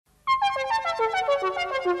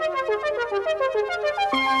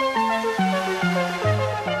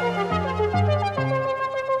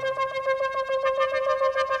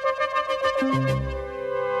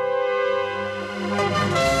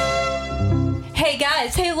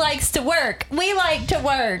guys who likes to work. We like to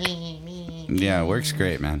work. Yeah, it works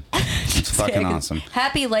great, man. It's fucking awesome.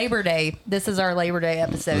 Happy Labor Day. This is our Labor Day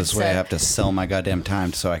episode. This way I have to sell my goddamn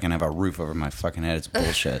time so I can have a roof over my fucking head. It's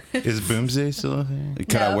bullshit. Is Boomsday still a thing?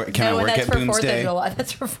 Can I work at Boomsday?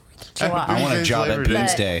 That's for 4th of July. I want a job at Labor Day.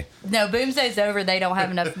 Boomsday. No, Boomsday's over. They don't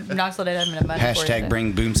have enough. Knoxville doesn't have enough money. Hashtag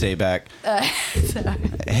bring Boomsday back.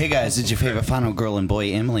 Hey guys, it's your favorite final girl and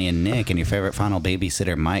boy Emily and Nick and your favorite final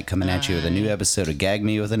babysitter Mike coming at you with a new episode of Gag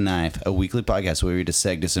Me With a Knife, a weekly podcast where we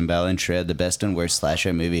dissect, disembowel, and shred the best and worst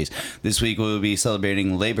slasher movies. This week we'll be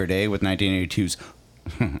celebrating Labor Day with 1982's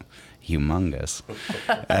Humongous.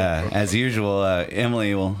 As usual,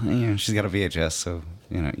 Emily will, she's got a VHS, so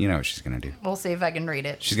you know what she's gonna do. We'll see if I can read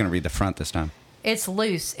it. She's gonna read the front this time. It's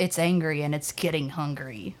loose, it's angry, and it's getting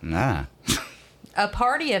hungry. Ah. A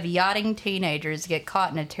party of yachting teenagers get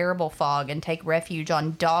caught in a terrible fog and take refuge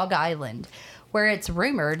on Dog Island, where it's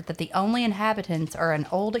rumored that the only inhabitants are an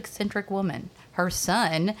old eccentric woman, her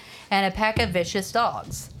son, and a pack of vicious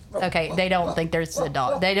dogs. Okay, they don't think there's a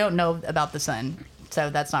dog. They don't know about the son, so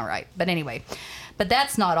that's not right. But anyway, but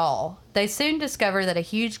that's not all. They soon discover that a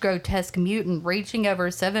huge grotesque mutant reaching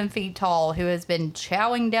over 7 feet tall who has been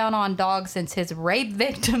chowing down on dogs since his rape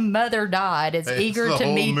victim mother died is eager to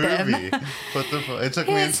meet them. What the fuck? It took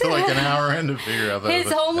me until like an hour in to figure out that.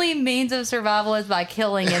 His only means of survival is by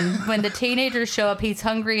killing, and when the teenagers show up, he's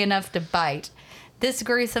hungry enough to bite. This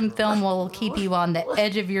gruesome film will keep you on the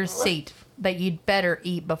edge of your seat, but you'd better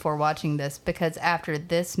eat before watching this, because after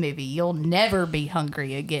this movie, you'll never be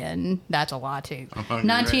hungry again. That's a lie, too.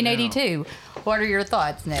 1982. Right, what are your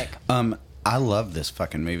thoughts, Nick? I love this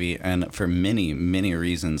fucking movie, and for many, many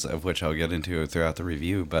reasons, of which I'll get into throughout the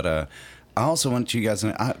review. But I also want you guys to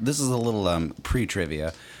know, this is a little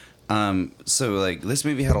pre-trivia. So, like, this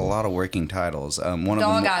movie had a lot of working titles.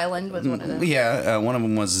 Dog Island was one of them. Yeah, one of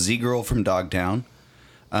them was Z-Girl from Dogtown.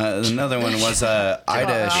 Another one was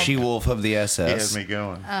Ida She-Wolf of the SS. He had me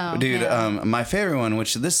going. Oh, dude, yeah. My favorite one,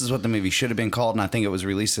 which this is what the movie should have been called, and I think it was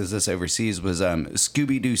released as this overseas, was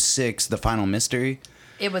Scooby-Doo 6, The Final Mystery.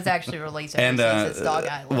 It was actually released overseas as Dog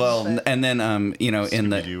Island. Well, but. and then, in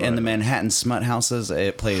Scooby-Doo the Island. Manhattan smut houses,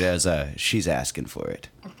 it played as She's Asking For It.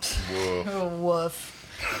 Oh, woof.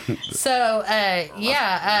 So,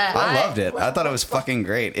 yeah. I loved it. I thought it was fucking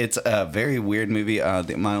great. It's a very weird movie.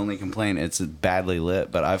 My only complaint, it's badly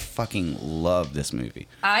lit, but I fucking love this movie.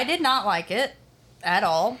 I did not like it at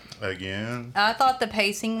all. Again? I thought the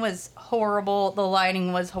pacing was horrible. The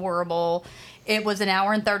lighting was horrible. It was an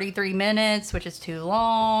hour and 33 minutes, which is too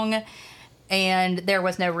long. And there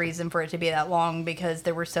was no reason for it to be that long because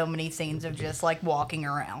there were so many scenes of just like walking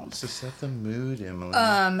around. To set the mood, Emily.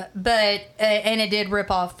 But and it did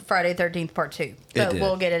rip off Friday 13th Part 2. But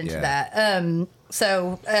we'll get into that.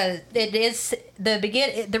 So it is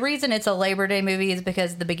the reason it's a Labor Day movie is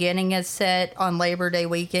because the beginning is set on Labor Day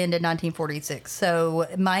weekend in 1946. So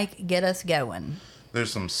Mike, get us going.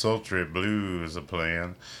 There's some sultry blues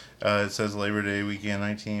playing. It says Labor Day weekend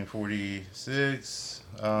 1946.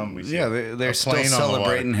 They're still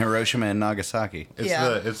celebrating Hiroshima and Nagasaki.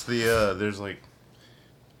 There's like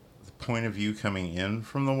the point of view coming in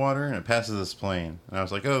from the water, and it passes this plane. And I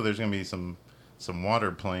was like, oh, there's gonna be some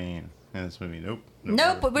water plane in this movie. Nope.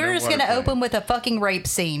 But we're just gonna open with a fucking rape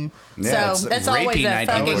scene. Yeah, so that's always a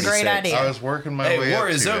fucking great idea. I was working my way up. War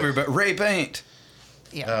is over, but rape ain't.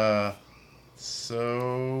 Yeah.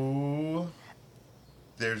 So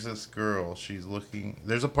there's this girl. She's looking.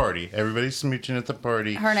 There's a party. Everybody's smooching at the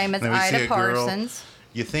party. Her name is Ida Parsons.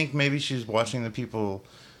 You think maybe she's watching the people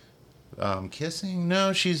kissing?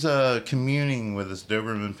 No, she's communing with this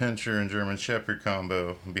Doberman Pinscher and German Shepherd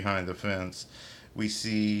combo behind the fence. We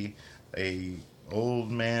see a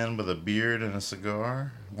old man with a beard and a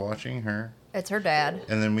cigar watching her. It's her dad.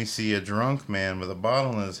 And then we see a drunk man with a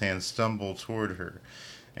bottle in his hand stumble toward her.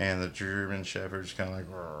 And the German Shepherd's kind of like...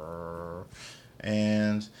 Rrr.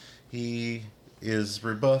 And he is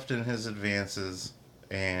rebuffed in his advances,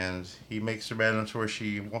 and he makes her mad enough to where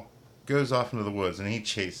she goes off into the woods, and he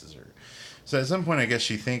chases her. So at some point, I guess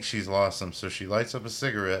she thinks she's lost him, so she lights up a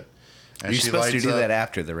cigarette. And You're supposed to do that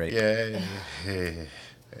after the rape. Yeah.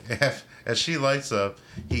 As she lights up,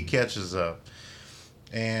 he catches up.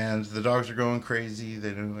 And the dogs are going crazy.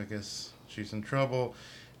 They know, I guess, she's in trouble.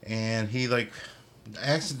 And he,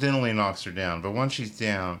 accidentally knocks her down. But once she's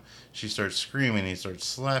down, she starts screaming. He starts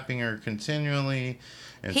slapping her continually.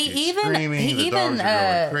 And she's screaming. The dogs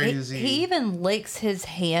are going crazy. He even licks his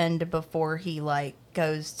hand before he,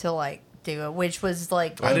 goes to, do it, which was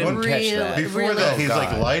like I didn't catch that. Before that, he's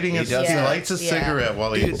like lighting He he does that. lights a cigarette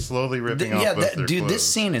while he's slowly ripping off both their dude, clothes. this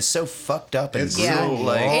scene is so fucked up and It's brutal. so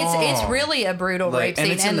like, long. It's really a brutal rape and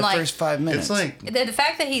scene, it's in the like first 5 minutes. It's like the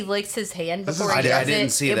fact that he licks his hand This before is- he does I didn't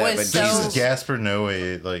it. see it that, was but so. this is Gaspar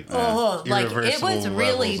Noé, like Like it was irreversible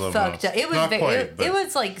really levels fucked almost. up. It was Not quite, it but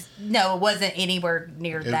was like no, it wasn't anywhere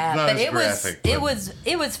near that. not But as it was graphic, it but was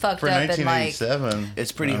it was fucked for up and like 1987.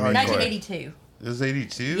 It's pretty I hardcore. mean, 1982. It was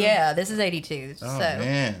 82. Yeah, this is 82. Oh so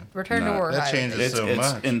man. Return No, to War. that highway. changes so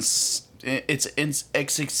much.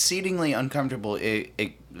 It's exceedingly uncomfortable.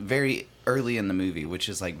 Very early in the movie, which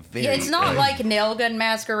is like very. Yeah, it's not like Nail Gun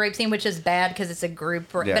Massacre rape scene, which is bad because it's a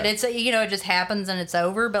group, Yeah. but it's it just happens and it's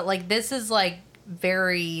over. But like this is like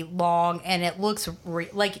very long and it looks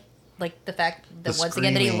like the fact that The once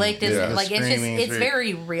again that he screaming. licked his Yeah. The like it's just screaming is it's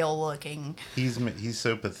very real looking. He's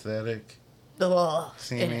so pathetic. Ugh.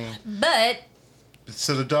 Seeming. But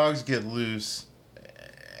So the dogs get loose,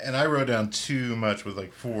 and I wrote down too much with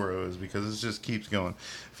like 4 O's because it just keeps going.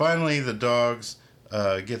 Finally, the dogs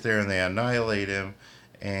get there and they annihilate him,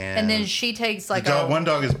 and then she takes like one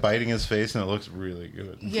dog is biting his face and it looks really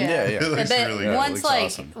good. yeah. Yeah. It looks But really good. once looks like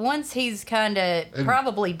awesome. once he's kind of And-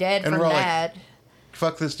 probably dead and from we're all like- that.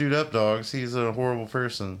 Fuck this dude up, dogs. He's a horrible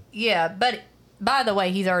person. Yeah, but by the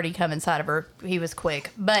way, he's already come inside of her. He was quick,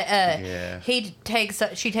 but Yeah. she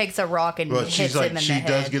takes a rock and Well, hits she's him like, in she the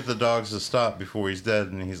does head. get the dogs to stop before he's dead,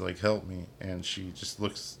 and he's like, help me. And she just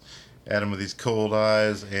looks at him with these cold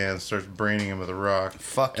eyes and starts braining him with a rock.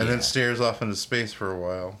 Fuck And yeah. then stares off into space for a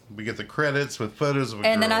while. We get the credits with photos of a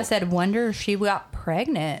And girl. then I said, "Wonder if she got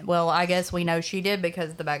pregnant." Well, I guess we know she did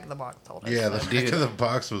because the back of the box told us. yeah, the so. back of the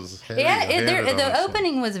box was heavy. Yeah. handed on The us.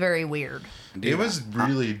 opening was very weird. It was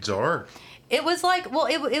really dark. It was like, well,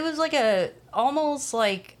 it was like almost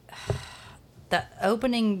like the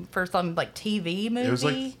opening for some like TV movie. It was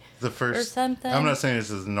like the first. or something. I'm not saying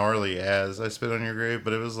it's as gnarly as I Spit on Your Grave,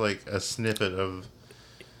 but it was like a snippet of.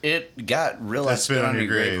 It got real I Spit on Your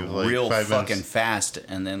Grave, like real 5 fucking minutes. fast,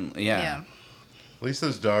 and then yeah, At least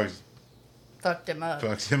those dogs fucked him up.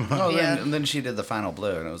 fucked him up. Oh, Yeah. then she did the final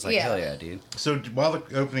blow, and it was like, Yeah. hell yeah, dude. So while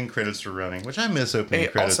the opening credits are running, which I miss opening Hey,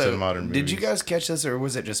 credits also, in modern movies. did you guys catch this, or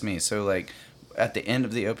was it just me? So, like, at the end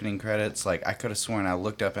of the opening credits, like, I could have sworn I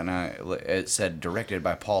looked up and it said directed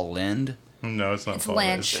by Paul Lind. No, it's not It's Paul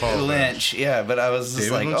Lynch. It's Paul Lynch, yeah, but I was just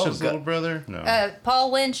David like, Lynch's oh, little God. brother? No.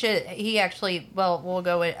 Paul Lynch, he actually, well, we'll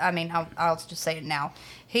go with, I mean, I'll just say it now.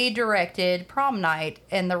 He directed Prom Night,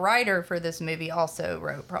 and the writer for this movie also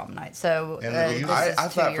wrote Prom Night. So And this I is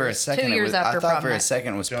thought for a second, 2 years after I thought Prom for a Night.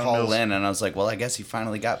 second it was John Paul Mills. Lynn, and I was like, well, I guess he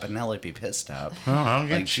finally got Penelope pissed off. Oh, I don't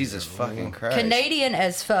get Like, Jesus you. fucking Christ. Canadian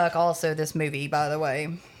as fuck, also, this movie, by the way.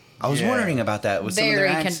 I was Yeah. wondering about that with some of their Very,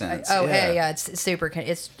 accents. it's super,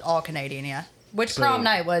 it's all Canadian, yeah. Which So- Prom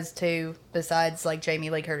Night was too, besides like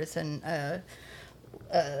Jamie Lee Curtis and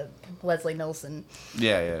Leslie Nielsen.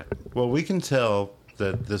 Yeah. Well, we can tell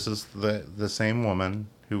that this is the same woman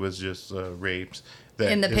who was just raped.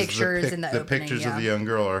 That In the is pictures in the opening, pictures yeah. of the young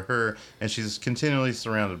girl are her, and she's continually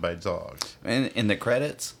surrounded by dogs. In the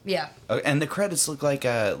credits? Yeah. Oh, and the credits look like you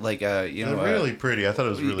They're know, really pretty. I thought it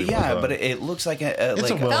was really yeah, well done. but it looks like a It's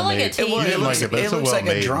like a Felt like a well-made. TV. You it didn't looks, like it, but it it's a looks like a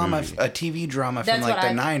well-made drama, movie. a TV drama That's from like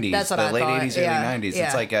what the I- 90s, that's what the I late thought, 80s, yeah, early 90s. yeah.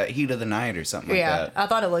 It's like a Heat of the Night or something Yeah, like that. I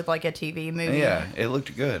thought it looked like a TV movie. Yeah, it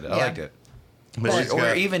looked good. I Yeah. liked it. But she's Or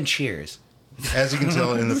got- even Cheers. as you can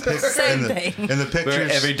tell in the Same thing. in the pictures,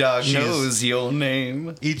 Where every dog she's- knows your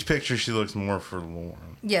name. Each picture, she looks more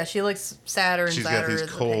forlorn. Yeah, she looks sadder and She's got sadder. these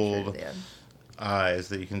as the cold- pictures, Eyes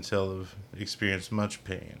that you can tell have experienced much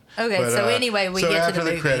pain. Okay, so anyway, we get to after the the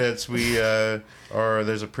movie. credits, we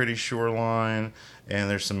there's a pretty shoreline and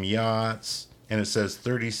there's some yachts, and it says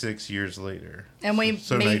 36 years later. And we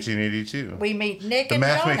so meet- 1982. We meet Nick the and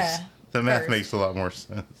math Donna. makes the math first. makes a lot more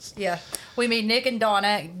sense. Yeah, we meet Nick and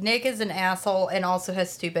Donna. Nick is an asshole and also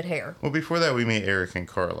has stupid hair. Well, before that, we meet Eric and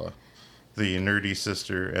Carla, the nerdy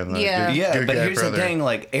sister and the Yeah. good, Yeah, good but guy here's brother. the thing: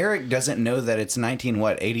 like Eric doesn't know that it's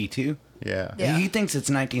 82. Yeah. Yeah. He thinks it's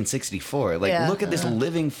 1964. Like, Yeah. look at this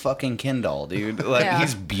living fucking Ken doll, dude. Like, Yeah.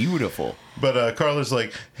 he's beautiful. But Carla's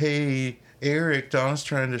like, hey, Eric, Donna's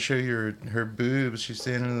trying to show you her boobs. She's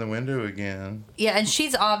standing in the window again. Yeah, and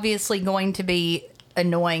she's obviously going to be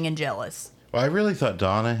annoying and jealous. Well, I really thought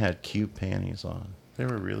Donna had cute panties on. They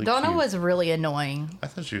were really Donna cute. was really annoying. I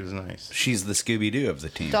thought she was nice. She's the Scooby Doo of the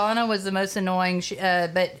team. Donna was the most annoying,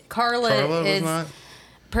 but Carla Carla was is not?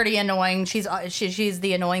 pretty annoying. She's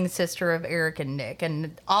the annoying sister of Eric and Nick,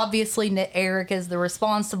 and obviously Eric is the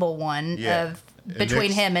responsible one Yeah. of between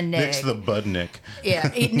Nick's- him and Nick. Nick's the Budnik. Yeah,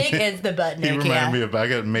 Nick is the butt He Nick. reminded Yeah, me of, I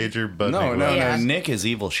got major Budnik. No, vibes. Yeah. Nick is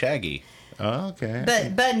evil Shaggy. Oh, okay.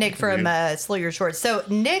 But Nick from Weird. Sawyer Short. So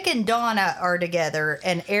Nick and Donna are together,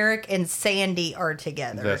 and Eric and Sandy are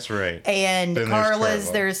together. That's right. And Then there's Carla's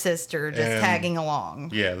Carla. their sister, just And- tagging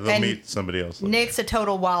along. Yeah, they'll And meet somebody else. later. Nick's a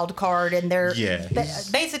total wild card, and they're Yeah,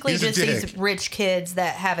 basically he's a just these dick. rich kids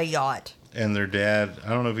that have a yacht. And their dad, I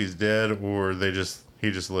don't know if he's dead or he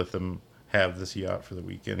just let them have this yacht for the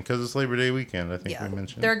weekend because it's Labor Day weekend. I think Yeah, we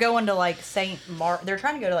mentioned. they're going to like They're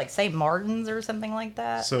trying to go to like St. Martin's or something like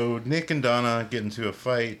that. So Nick and Donna get into a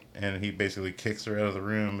fight, and he basically kicks her out of the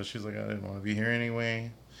room. But she's like, "I didn't want to be here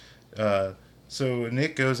anyway." So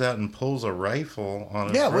Nick goes out and pulls a rifle on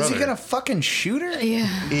his Yeah, was he brother. gonna fucking shoot her? Yeah,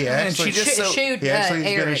 He actually, she just so- shoot he actually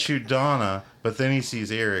is gonna Eric. shoot Donna, but then he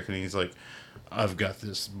sees Eric, and he's like, "I've got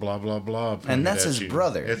this blah blah blah." pointed that's at his you."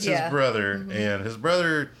 brother. It's Yeah. his brother, and his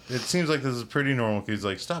brother. It seems like this is pretty normal. 'Cause he's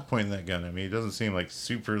like, "Stop pointing that gun at me." He doesn't seem like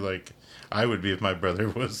super like I would be if my brother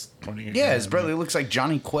was pointing. a gun Yeah, his at brother me. looks like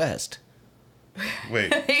Johnny Quest.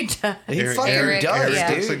 Wait, he does. He Eric- fucking Eric- does, Eric yeah.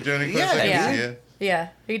 looks like Johnny Quest. Yeah, I can yeah. see it. Yeah,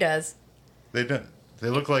 he does. They don't. They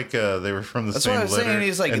look like they were from the That's same what I was litter, saying.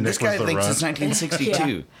 He's like, and this Nick was guy the thinks runt. it's 1962.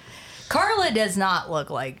 Yeah. Carla does not look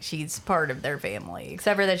like she's part of their family,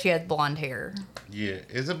 except for that she has blonde hair. Yeah,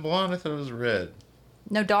 is it blonde? I thought it was red.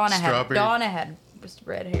 No, Donna Strawberry. had just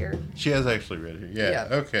red hair. She has actually red hair. Yeah.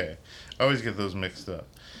 Yeah. Okay. I always get those mixed up.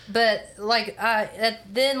 But like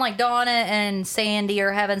then like Donna and Sandy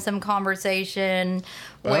are having some conversation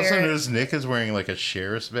I also where noticed Nick is wearing like a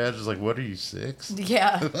sheriff's badge. It's like, what are you, 6?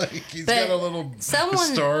 yeah. Like he's But got a little someone-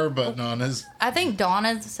 star button on his. I think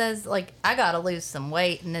Donna says like I gotta lose some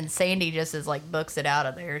weight, and then Sandy just is like books it out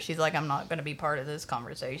of there. She's like, I'm not gonna be part of this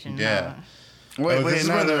conversation. Yeah. Wait, Oh, this is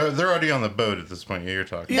no, where no. they're already on the boat at this point. Yeah, you're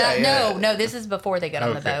talking. Yeah, yeah. No, this is before they get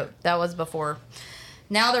on the Okay. boat. That was before.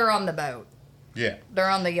 Now they're on the boat. Yeah. They're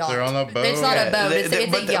on the yacht. They're on the boat. It's not a boat. It's a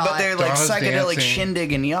yacht. But they're like Donna's psychedelic dancing.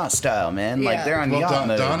 shindig and yacht style, man. Like Yeah. they're on Well, yacht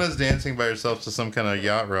mode. Donna's dancing by herself to some kind of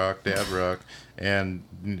yacht rock, dad rock, and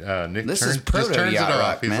Nick This is just proto turns it yacht off.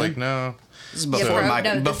 rock, He's man. like, no. This is before, bro,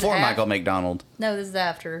 Michael, no, this before is Michael McDonald. No, this is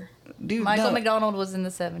after. Dude, Michael no. McDonald was in the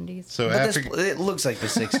 70s. So But after it looks like the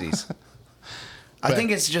 60s. I But-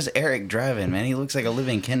 think it's just Eric driving, man. He looks like a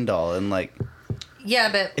living Ken doll, and like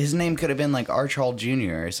Yeah, but his name could have been like Archibald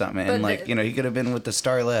Jr. or something, But and like the- he could have been with the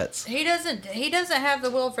Starlets. he doesn't have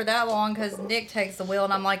the wheel for that long because Nick takes the wheel,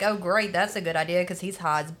 and I'm like, oh great, that's a good idea because he's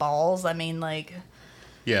high as balls. I mean, like,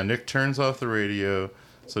 yeah, Nick turns off the radio,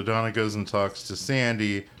 so Donna goes and talks to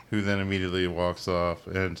Sandy, who then immediately walks off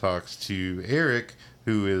and talks to Eric,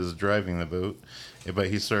 who is driving the boat, but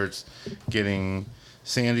he starts getting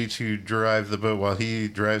Sandy to drive the boat while he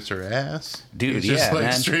drives her ass. Dude, he's just yeah, like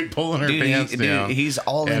man. straight pulling her Dude, pants down. he's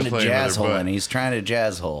all and into playing with jazz her butt. hole, and he's trying to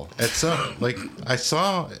jazz hole. At some, like, I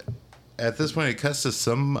saw at this point it cuts to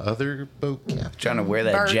some other boat captain. Trying to wear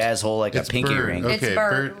that Bert. jazz hole like It's a pinky Bert. ring. Okay, it's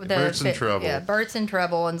Bert. Bert's in trouble. Yeah, Bert's in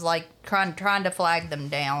trouble and's like trying to flag them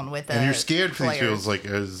down with. And you're scared for these people. flares. It's like,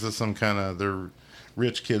 is this some kind of, they're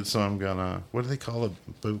rich kids, so I'm gonna, what do they call a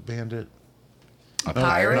boat bandit? A No,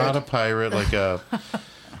 pirate? Not a pirate, like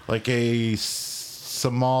a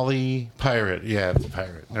Somali pirate. Yeah, it's a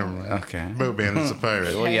pirate. Never mind. Okay. Boat bandit's a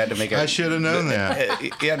pirate. Well, you had to make it. I should have known that.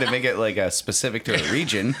 You had to make it like a specific to a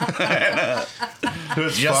region.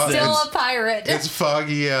 It's Just Still it's, a pirate. it's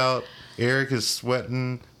foggy out. Eric is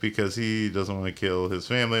sweating because he doesn't want to kill his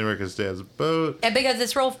family and wreck his dad's boat. And because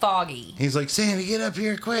it's real foggy. He's like, Sandy, get up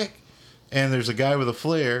here quick. And there's a guy with a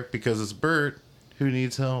flare because it's Bert who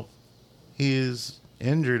needs help. He is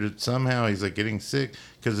injured somehow. He's like getting sick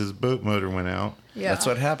because his boat motor went out. Yeah. That's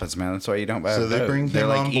what happens, man. That's why you don't buy So a they boat. bring They're him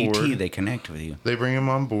like on board. ET. They connect with you. They bring him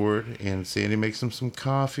on board, and Sandy makes him some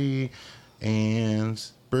coffee, and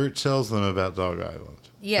Bert tells them about Dog Island.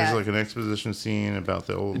 Yeah. There's like an exposition scene about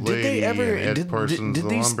the old Did lady they ever? and Ed Did Parsons, did the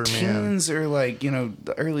these lumberman. teens or like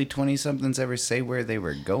the early 20-somethings ever say where they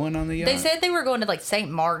were going on the yacht? They said they were going to like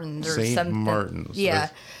St. Martin's or St. something. Martin's. Yeah.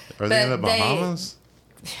 Are they in the But they- Bahamas?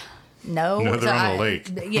 No. No, they're so on the lake.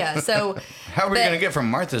 Yeah. So How are we but- gonna get from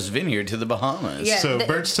Martha's Vineyard to the Bahamas? Yeah. So the-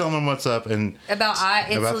 Bert's telling them what's up, and About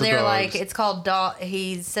it's About the they're like dogs. it's called dog.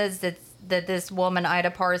 He says that this woman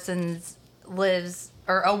Ida Parsons lives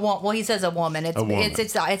or a woman. Well, he says a woman. It's A woman.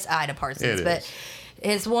 it's Ida Parsons, It but is.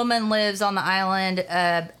 his woman lives on the island.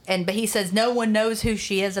 But he says no one knows who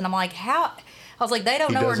she is, and I'm like, how? I was like, they don't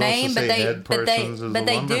He know her does also name, but say they Ed but they Parsons is but the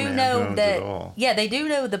they do lumberman who know owns that it all. yeah they do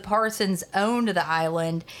know the Parsons owned the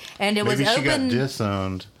island, and it maybe was she got open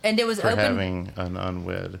disowned and it was for open having an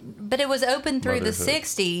unwed. but it was open through the Motherhood.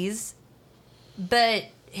 60s, but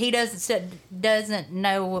he doesn't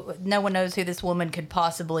know. No one knows who this woman could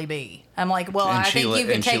possibly be. I'm like, well, And I think you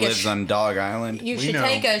could she take lives on Dog Island. you We should know.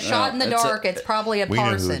 take a shot in the it's dark. It's probably a We know who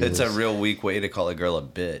it parson. is. It's a real weak way to call a girl a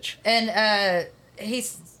bitch. And he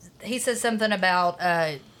says something about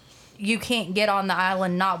you can't get on the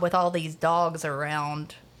island not with all these dogs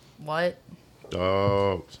around. What?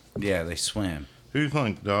 Dogs. Yeah, they swim. Who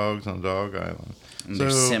think dogs on Dog Island? And they're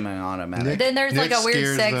semi-automatic. Nick- Then there's like Nick a weird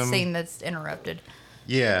scares sex them. scene that's interrupted.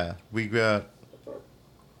 Yeah, we got.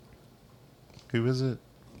 Who is it?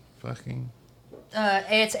 Fucking.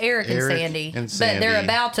 It's Eric and Eric Sandy. and But they're Sandy.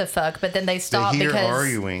 about to fuck, but then they stop They hear because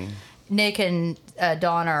arguing, Nick and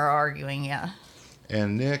Donna are arguing, yeah.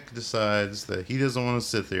 and Nick decides that he doesn't want to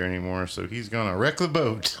sit there anymore, so he's gonna wreck the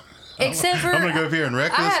boat. Except for I'm gonna go up here and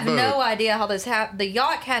wreck I this have boat. no idea how this happened. The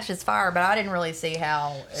yacht catches fire, but I didn't really see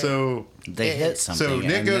how. So They hit something. So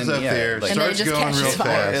Nick and goes then, up yeah, there, like, And then it starts just going catches real fire.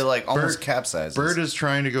 fast. it like almost Bert- capsizes. Bert is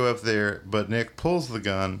trying to go up there, but Nick pulls the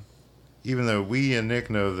gun, even though we and Nick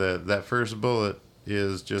know that that first bullet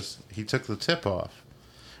is just he took the tip off,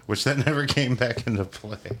 which that never came back into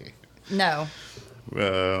play. No.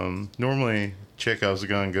 Normally Chekhov's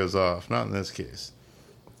gun goes off, not in this case.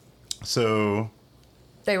 So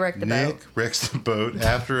They wrecked the Nick boat. wrecks the boat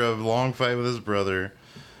after a long fight with his brother.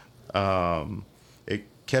 It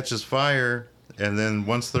catches fire, and then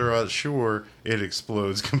once they're at shore, it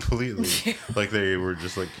explodes completely. Like they were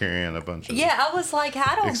just like carrying a bunch of Yeah, I was like,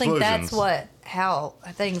 I don't think that's Explosions. how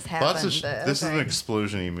things happen. lots of. but This is an okay.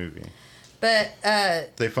 explosion-y movie. But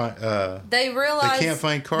They find they realize can't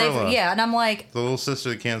find Carla. Yeah, and I'm like, the little sister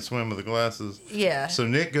that can't swim with the glasses. yeah. So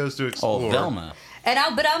Nick goes to explore. Oh, Velma.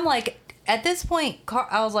 But I'm like, at this point,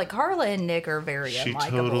 I was like, Carla and Nick are very She unlikable.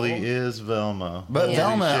 totally is Velma. But Holy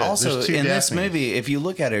Velma shit. also There's two in this Daphnes. movie, if you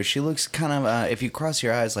look at her, she looks kind of, if you cross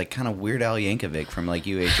your eyes, like kind of Weird Al Yankovic from like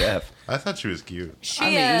UHF. I thought she was cute. She, I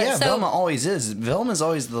mean, yeah, so Velma always is. Velma's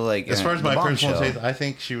always the like. As far as the my personal bombshell. taste, I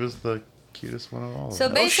think she was the cutest one of all. So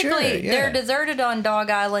of them. basically, sure, yeah. they're deserted on Dog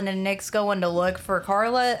Island, and Nick's going to look for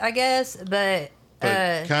Carla, I guess. But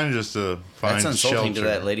kind of just to find That's insulting shelter. to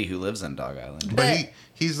that lady who lives on Dog Island. But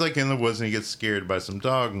he's like in the woods and he gets scared by some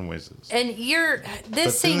dog noises. and this then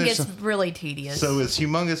scene there's gets some- really tedious. So is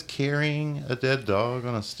Humongous carrying a dead dog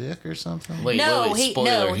on a stick or something? Wait, No,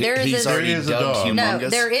 spoiler. there is He's a- already There is a dubbed dog. no, Humongous.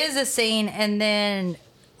 there is a scene, and then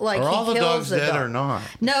like Are all he the kills dogs the dead dog. or not?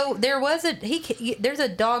 No, there was there's a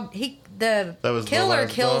dog. The That was the killer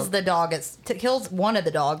last kills dog? the dog. Kills one of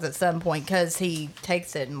the dogs at some point because he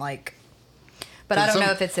takes it and like. But I don't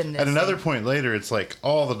know if it's in this. At another scene. point later, it's like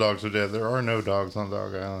all the dogs are dead. There are no dogs on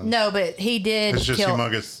Dog Island. No, but he did. It's just kill,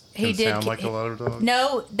 Humongous he can did sound ki- like a lot of dogs.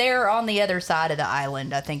 No, they're on the other side of the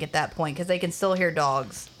island. I think at that point because they can still hear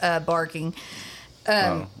dogs barking.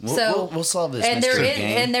 We'll solve this And mystery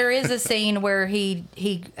game. there is a scene where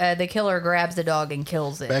the killer grabs the dog and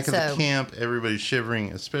kills it. Back so at the camp, everybody's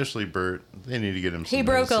shivering, especially Bert. They need to get him some he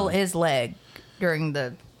broke medicine. his leg during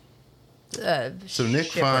the. So Nick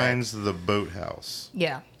shipwreck. finds the boathouse.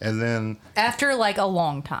 Yeah, And then after like a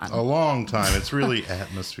long time. a long time, it's really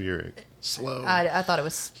atmospheric. Slow. I thought it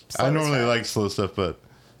was. slow I as normally fuck. like slow stuff, but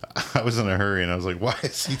I was in a hurry and I was like, why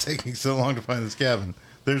is he taking so long to find this cabin?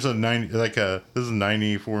 There's this is a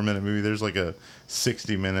 94-minute movie. There's like a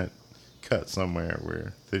 60-minute cut somewhere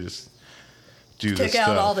where they just do this took out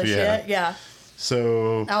stuff. all the shit. Yeah,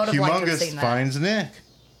 So I would've liked to have Humongous seen that. finds Nick.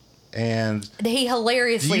 And he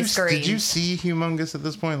hilariously screams. did you see Humongous at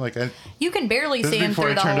this point? Like You can barely this see is him before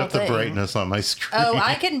through I the turned whole up the thing. brightness on my screen. Oh,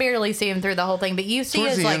 I can barely see him through the whole thing, but you see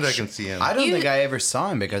Towards his the like. end, I can see him. I don't you- think I ever saw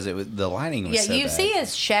him because the lighting was Yeah, so you bad. see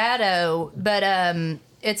his shadow, but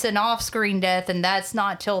it's an off-screen death, and that's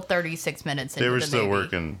not till 36 minutes into They were the still movie.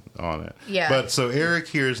 working on it. Yeah. But so Eric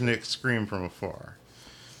hears Nick scream from afar.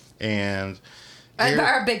 And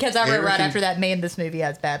Because I wrote Eric right and- after that, man, this movie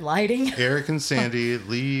has bad lighting. Eric and Sandy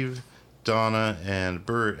leave Donna and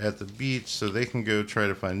Bert at the beach so they can go try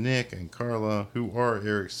to find Nick and Carla, who are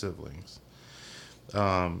Eric's siblings.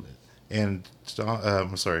 I'm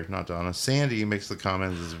sorry, not Donna. Sandy makes the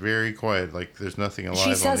comment it's very quiet, like there's nothing alive She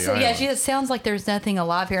on says, the island. she just sounds like there's nothing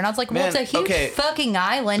alive here. And I was like, well, Man, it's a huge okay. fucking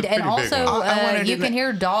island. It's a And pretty big also, one. I wanted you to can kn-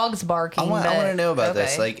 hear dogs barking. I want to know about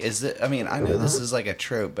this. okay. Like, is it? I mean, I know this is like a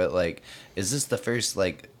trope, but like, is this the first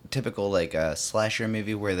like typical like slasher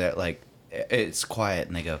movie where they're like, it's quiet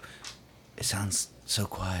and they go, it sounds so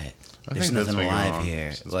quiet. I There's think that's nothing been alive on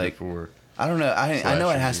here. since Like, before. I don't know. I know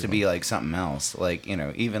it Slasher has to movie. be like something else. Like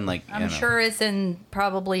even like I'm sure it's in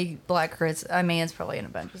probably Black Chris. I mean, it's probably in a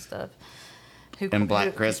bunch of stuff. And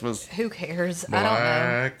Black Christmas. Who cares? I don't know.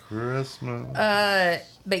 Black Christmas.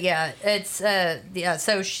 But yeah, it's yeah.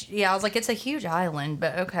 So I was like, it's a huge island,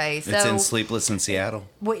 but okay. So It's in Sleepless in Seattle.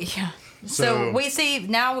 yeah. So So- we see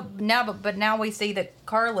now, but now we see that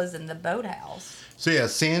Carla's in the boathouse. So yeah,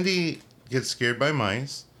 Sandy gets scared by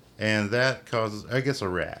mice, and that causes, I guess, a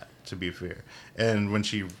rat, to be fair. And when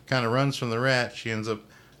she kind of runs from the rat, she ends up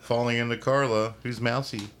falling into Carla, who's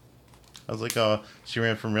mousy. I was like, oh, she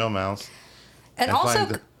ran from real mouse. And I find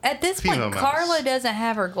also, the at this point, female mouse. Carla doesn't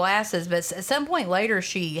have her glasses, but at some point later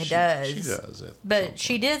she does. She does it. But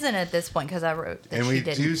she doesn't at this point because I wrote that And she we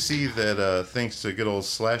didn't. do see that thanks to good old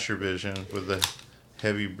slasher vision with the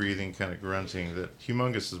heavy breathing kind of grunting that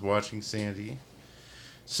Humongous is watching Sandy.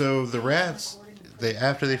 So the rats,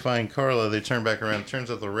 after they find Carla, they turn back around. It turns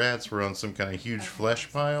out the rats were on some kind of huge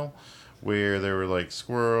flesh pile where there were like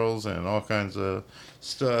squirrels and all kinds of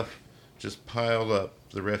stuff just piled up,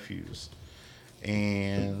 the refuse.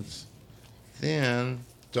 And then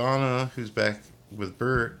Donna, who's back with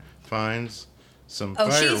Bert, finds some Oh,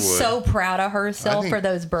 firewood. she's so proud of I herself think for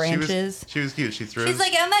those branches. She was cute. She throws. She's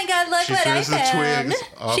like, oh my god, look she what I throws the found. twigs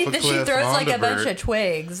off She a cliff throws like onto a bunch Bert. of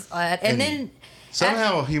twigs, and then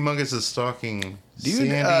Somehow Humongous is stalking Dude,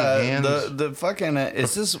 Sandy and the fucking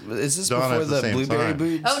is this Donna before at the the same blueberry time.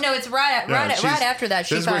 boobs? oh no, it's right No, she's- after that.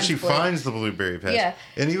 She this is where finds she Blue. finds the blueberry patch. Yeah.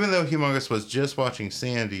 And even though Humongous was just watching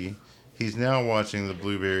Sandy, he's now watching the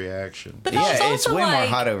blueberry action. But Yeah, I was it's also way more like-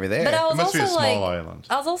 hot over there. But I It was must be also a small like, island.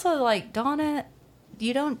 I was also like, Donna,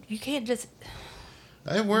 you can't just.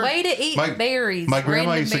 It worked. Way to eat berries, My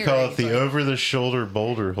grandma random used to call it the berries, like- over-the-shoulder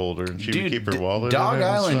boulder holder, and she would Dude, keep her wallet. Dog in there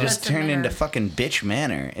and Island stuff. just That's in turned into there. fucking bitch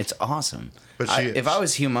manor. It's awesome. But If I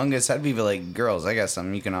was Humongous, I'd be like, girls, I got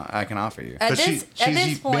something I can offer you. At But this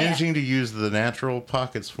she's point, managing to use the natural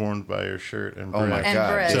pockets formed by her shirt and Oh my breast And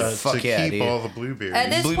god, breasts. dude, to fuck yeah, keep dude. all the blueberries.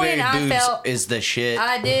 At this Blueberry point, I boobs felt- is the shit.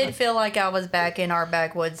 I did feel like I was back in our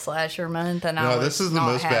backwoods slasher month, and I No, was this is the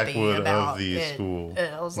not most happy backwood of about the it. school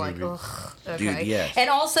I was like, movies. ugh, okay. Dude, yes.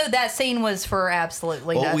 And also, that scene was for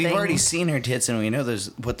absolutely Well, nothing. we've already seen her tits, and we know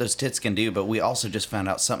what those tits can do. But we also just found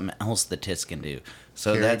out something else the tits can do.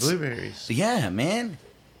 So Carry that's blueberries, yeah, man,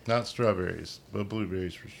 not strawberries, but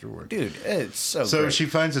blueberries for sure. dude, it's so. So great. she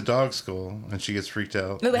finds a dog skull and she gets freaked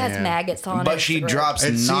out. Ooh, it has and maggots on it. but she It's drops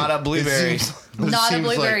it not seem- a blueberry. it Not a seems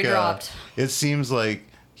blueberry like, dropped. It seems like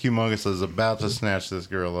Humongous is about to snatch this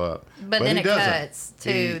girl up, But then he it doesn't. cuts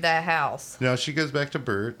to He- the house. No, she goes back to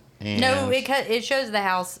Bert. And No, it shows the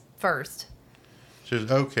house first. she's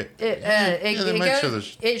okay. It they might show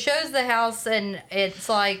goes. the- It shows the house, and it's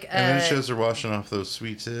like. And then it shows her washing off those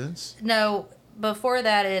sweet tits. No, before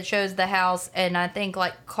that, it shows the house, and I think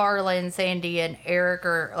like Carla and Sandy and Eric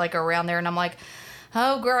are like around there, and I'm like,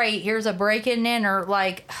 oh great, here's a break-in in, or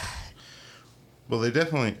like, Well, they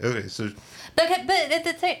definitely okay. So but at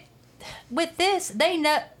the same, with this, they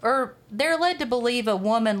know, or they're led to believe a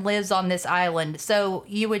woman lives on this island, so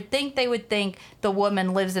you would think they would think the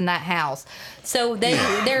woman lives in that house. So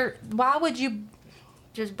they're why would you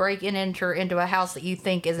just break and enter into a house that you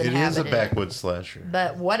think is it inhabited? is a backwoods slasher.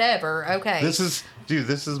 But whatever, okay. This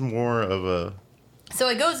is more of a. So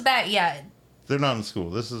it goes back, yeah. They're not in school.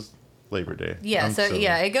 This is Labor Day. Yeah, I'm so silly.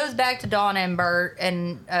 yeah, it goes back to Donna and Bert,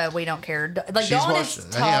 and we don't care. Like She's Donna's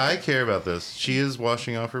washing. talking. Yeah, I care about this. She is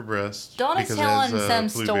washing off her breast. Donna's because it telling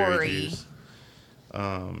has, some blueberry story. juice.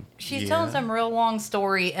 She's yeah. telling some real long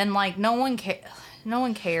story, and like no one cares.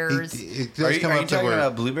 It Are does you, come are you up to talking where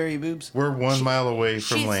about blueberry boobs? we're 1 mile away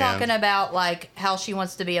from She's land. talking about like how she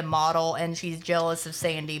wants to be a model, and she's jealous of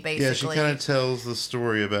Sandy, basically. Yeah, she kind of tells the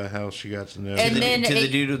story about how she got to know. And him. then to the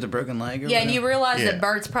it- dude with the broken leg. Or Yeah, and whatever? you realize Yeah. that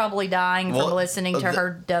Bert's probably dying Well, from listening to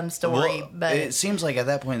her dumb story. Well, But it seems like at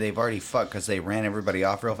that point they've already fucked because they ran everybody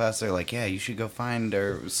off real fast. They're like, "Yeah, you should go find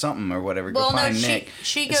or something or whatever. Well, go no, find she- Nick."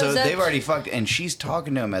 she goes so up- they've already fucked, and she's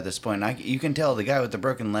talking to him at this point. You can tell the guy with the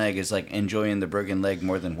broken leg is like enjoying the broken leg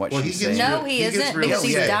more than what Well, she's he gets saying. no, he he gets isn't real because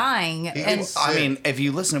he's sick. dying. He And gets I sick. mean, if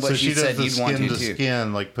you listen to what so she she does said, the you'd want skin to to too.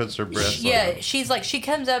 skin, like puts her breast. on yeah, him. she's like, she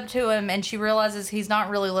comes up to him and she realizes he's not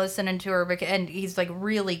really listening to her, and he's like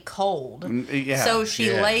really cold. Yeah. So she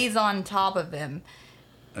Yeah. lays on top of him.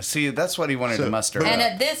 See, that's what he wanted So- to muster but- up. And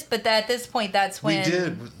at this point, that's We when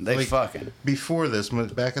did. They like, fucking. Before this,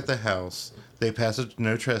 back at the house, they pass a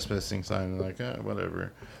no trespassing sign. They're like,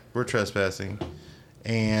 whatever, we're trespassing,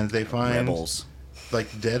 and they find Rebels.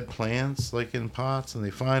 like dead plants, like in pots, and they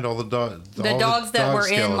find all the the dogs that were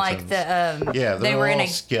in like the yeah, they they're were all in a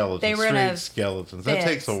skeletons. they were in straight a skeletons. That fence.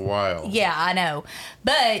 takes a while. Yeah, I know,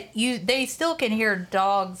 but they still can hear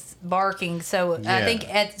dogs barking. So I Yeah.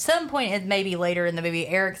 think at some point, it maybe later in the movie,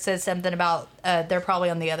 Eric says something about they're probably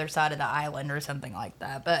on the other side of the island or something like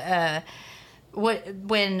that.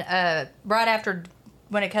 when right after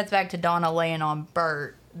when it cuts back to Donna laying on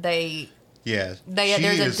Bert, Yeah.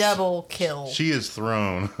 there's a double kill. She is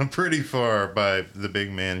thrown pretty far by the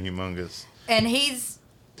big man, Humongous. And he's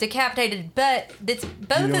decapitated, but it's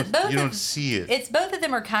You don't see it. It's both of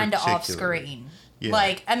them are kind of off particularly. screen. Yeah.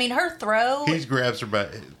 Like, I mean, her throw. He grabs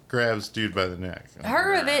dude by the neck.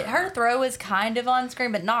 Her throw is kind of on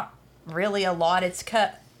screen, but not really a lot. It's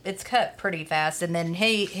cut pretty fast, and then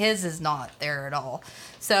his is not there at all.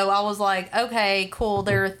 So I was like, okay, cool.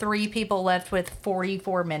 There are 3 people left with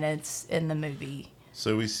 44 minutes in the movie.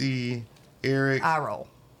 So we see Eric, I roll.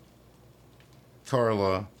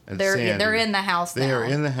 Carla, and They're Sandy. in the house now. They are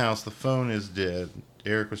in the house. The phone is dead.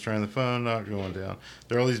 Eric was trying the phone, not going down.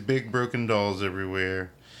 There are all these big broken dolls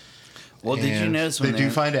everywhere. Well, did you And notice they when do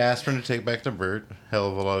find aspirin to take back to Bert? Hell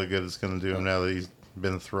of a lot of good it's going to do him now that he's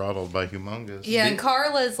been throttled by Humongous. Yeah, and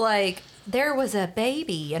Carla's like, there was a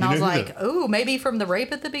baby, and I was know who like, oh, maybe from the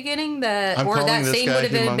rape at the beginning, I'm or calling that this scene guy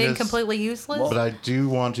would have been Humongous. completely useless. But I do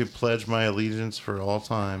want to pledge my allegiance for all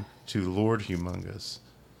time to Lord Humongous.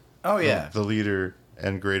 Oh yeah. The leader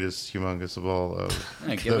and greatest Humongous of all of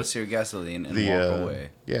Yeah, give us your gasoline and the walk away.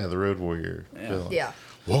 Yeah, the Road Warrior. Yeah. villain. Yeah.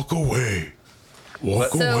 Walk away. Walk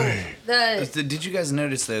So away. Did you guys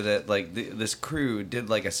notice though that like this crew did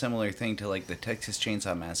like a similar thing to like the Texas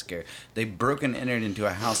Chainsaw Massacre? They broke and entered into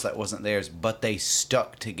a house that wasn't theirs, but they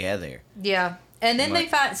stuck together. Yeah, and then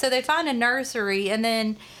Like- they find a nursery, and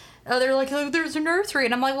then they're like, oh, there's a nursery,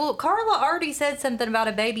 and I'm like, well, Carla already said something about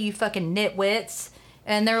a baby, you fucking nitwits,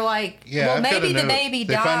 and they're like, Yeah, well, I've got maybe a the note. baby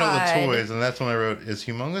They died. find all the toys, and that's when I wrote, "Is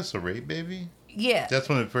Humongous a rape baby?" Yeah. That's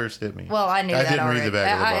when it first hit me. Well, I knew I that didn't already. read the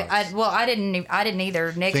back of the box. I didn't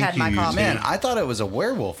either. Nick Thank had my you, copy. Man, I thought it was a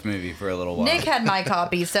werewolf movie for a little while. Nick had my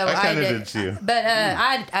copy, so I I kinda did. did too. But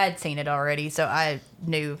I'd seen it already, so I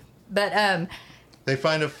knew. But They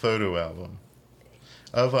find a photo album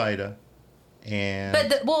of Ida, and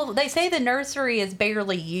they say the nursery is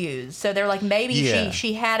barely used, so they're like, maybe Yeah.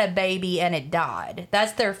 she had a baby and it died.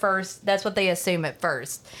 That's what they assume at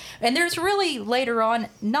first. And there's really later on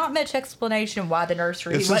not much explanation why the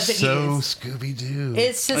nursery it's wasn't so used. Scooby Doo.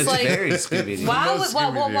 It's just It's like very Scooby-Doo. why Most why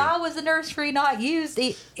Scooby-Doo. was the nursery not used?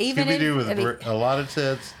 Even Scooby Doo with I mean, a lot of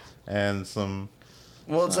tits and some.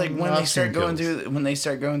 Well, it's like when they I've start seen going kills.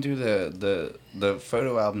 through the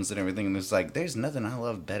photo albums and everything, and it's like there's nothing I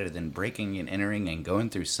love better than breaking and entering and going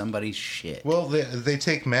through somebody's shit. Well, they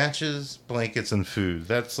take matches, blankets, and food.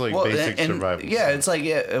 That's like basic survival. Yeah, stuff. it's like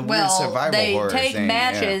a weird well, survival they horror take thing,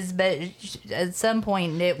 matches, but at some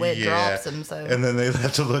point Nitwit drops them. So And then they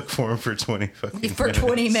have to look for him for 20 fucking for minutes.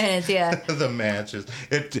 20 minutes, yeah. The matches.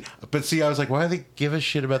 But see, I was like, why do they give a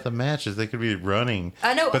shit about the matches? They could be running.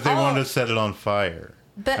 I know, But they wanted to set it on fire.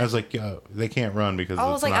 But I was like, yo, they can't run because I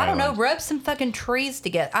was it's like, an I don't know, island. rub some fucking trees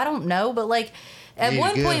together. I don't know, but like at You need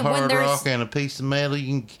one a good point when hard there's rock and a piece of metal,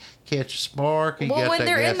 you can catch a spark. You well, got when that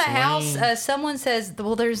they're in the house, gasoline. someone says,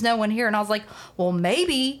 "Well, there's no one here," and I was like, "Well,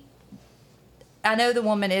 maybe." I know the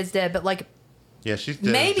woman is dead, but like yeah, she's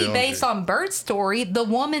dead. maybe based on Bert's story, the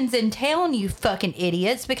woman's in town. You fucking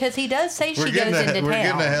idiots, because he does say she goes into town. We're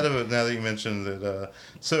getting ahead of it now that you mentioned that.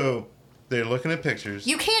 So they're looking at pictures.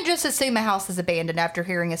 You can't just assume a house is abandoned after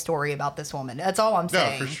hearing a story about this woman. That's all I'm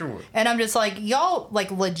saying. for sure. And I'm just like, y'all like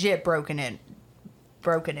legit broken in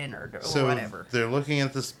or So whatever. they're looking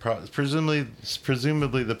at this,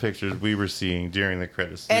 presumably the pictures we were seeing during the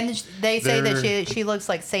credits. And they say They're- that she looks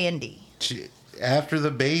like Sandy. after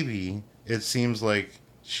the baby, it seems like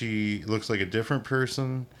she looks like a different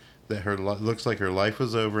person. That looks like her life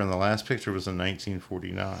was over, and the last picture was in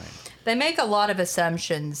 1949. They make a lot of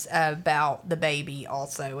assumptions about the baby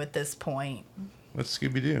also at this point. What's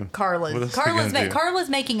Scooby Doo? Carla's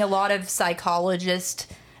making a lot of psychologist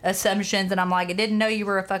assumptions, and I'm like, I didn't know you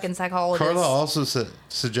were a fucking psychologist. Carla also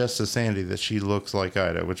suggests to Sandy that she looks like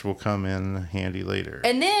Ida, which will come in handy later.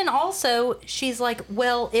 And then also she's like,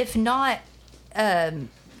 well, if not,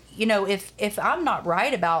 if I'm not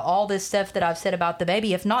right about all this stuff that I've said about the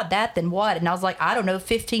baby, if not that, then what? And I was like, I don't know,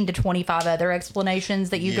 15 to 25 other explanations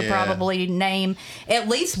that you could Yeah. probably name, at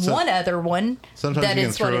least one other one. Sometimes that you can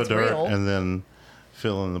is what throw a it's dart real. and then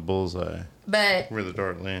fill in the bullseye But where the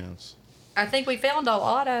dart lands. I think we found a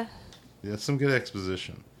lot of. Yeah, some good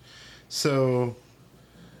exposition. So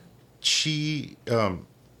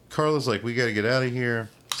Carla's like, we got to get out of here.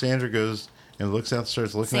 Sandra goes and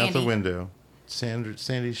starts looking out the Sandy. window.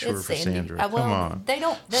 Sandy's short It's for Sandy. Sandra. Well, Come on. They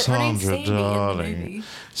don't. Her name's Sandra, Sandy in the darling. movie.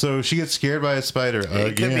 So she gets scared by a spider It could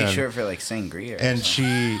again. be short for like sangria. And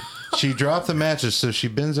she dropped the matches, so she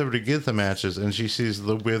bends over to get the matches, and she sees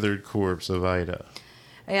the withered corpse of Ida.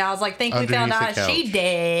 Yeah, I was like, think we Underneath found the out couch. she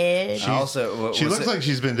dead. Also, She looks like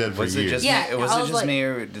she's been dead for was it years. just Yeah, me, was I it was just like, me,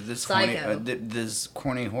 or did this horny, psycho. this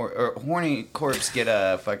horny corpse get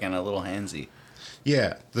a fucking a little handsy?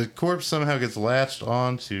 Yeah, the corpse somehow gets latched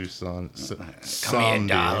onto Come here, Sandy,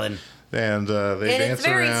 darling. and they And dance it's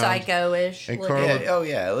very around. psycho-ish. And looking. Carla- Yeah, oh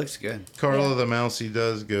yeah, it looks good. Carla the Mousy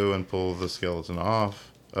does go and pull the skeleton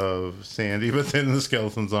off of Sandy, but then the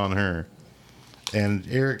skeleton's on her. And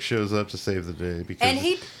Eric shows up to save the day because And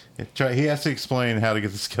he has to explain how to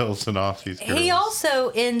get the skeleton off these girls. He also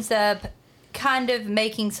ends up kind of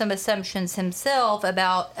making some assumptions himself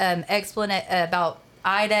about about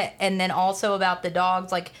Ida, and then also about the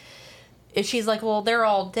dogs. Like, she's like, well, they're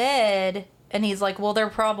all dead. And he's like, well, they're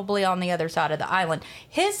probably on the other side of the island.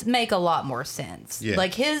 His make a lot more sense. Yeah.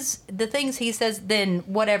 Like, the things he says than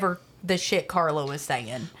whatever the shit Carla was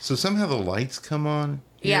saying. So somehow the lights come on.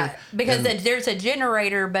 Yeah, here, because and, there's a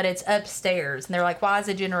generator, but it's upstairs. And they're like, why is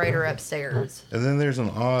the generator upstairs? and then there's an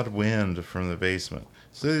odd wind from the basement.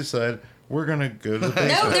 So they decide we're gonna go to the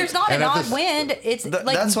basement. No, there's not And an at odd the- wind. It's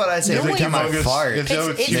like That's what I say every noise. time I Humongous- fart. It's It's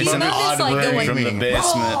Makes an humongous, odd like, ring going, from the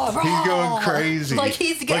basement. He's going crazy. Like,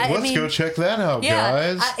 he's like, I let's mean, go check that out,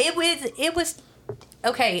 Yeah, guys. it was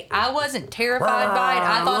okay. I wasn't terrified by it.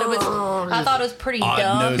 I thought it was pretty Odd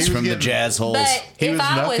dumb. notes He was from the getting- jazz holes. But he if was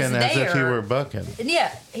I was knucking as if he there, were bucking.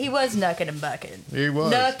 yeah, he was knucking and bucking. He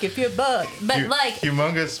was. Knuck if you buck, but like.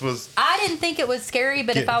 Humongous was. I didn't think it was scary,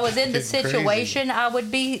 but if I was in the Getting crazy. situation, I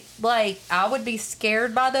would be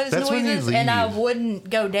scared by those That's when you noises, and I leave. wouldn't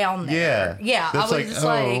go down there. Yeah. I That's was just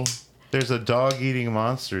like, there's a dog eating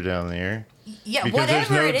monster down there. yeah, Because there's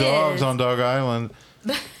whatever no it dogs is. on Dog Island.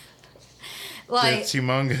 Like, It's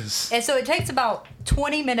humongous. and so it takes about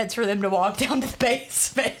 20 minutes for them to walk down to the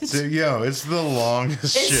basement. So, it's the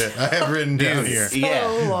longest shit I have written down here. So Yeah.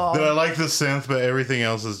 long. That I like the synth, but everything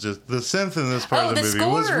else is just the synth in this part of the movie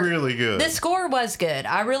was really good. The score was good.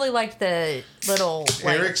 I really liked the little.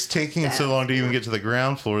 Like, Eric's taking so long to even get to the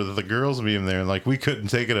ground floor that the girls meet him there, and like we couldn't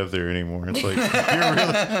take it up there anymore. It's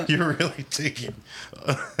like you're really taking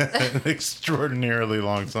an extraordinarily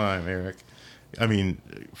long time, Eric. I mean,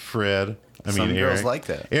 Fred. Some Eric. girls like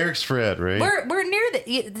that. Eric's Fred, right? We're near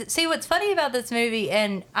the. See, what's funny about this movie,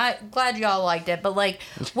 and I'm glad y'all liked it, but like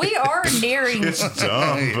we are nearing. It's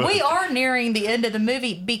dumb. But We are nearing the end of the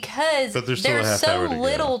movie because But there's still a half so hour to go.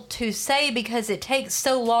 little to say because it takes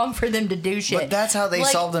so long for them to do shit. But that's how they Like,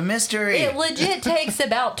 solve the mystery. It legit takes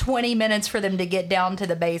about 20 minutes for them to get down to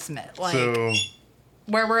the basement, like so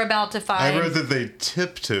where we're about to I find. wrote that they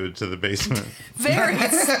tiptoed to the basement. Very.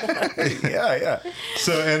 yeah.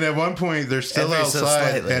 So, and at one point they're still Ever so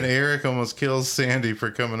outside, slightly. and Eric almost kills Sandy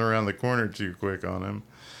for coming around the corner too quick on him.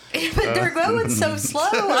 But they're going so slow.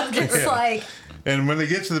 I'm just like, And when they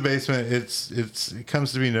get to the basement, it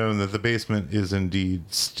comes to be known that the basement is indeed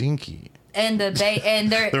stinky. and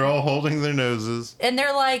They're all holding their noses. and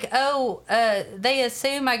they're like, oh, they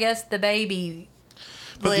assume, I guess, the baby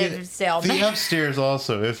But lives down the there. upstairs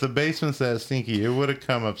also, if the basement's that stinky, it would have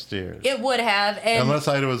come upstairs. It would have, and Unless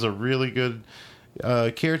Ida was a really good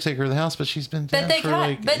caretaker of the house, but she's been dead for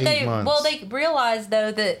like 8 months. well, they realized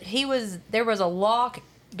though that there was a lock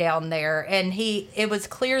down there, and it was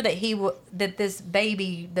clear that that this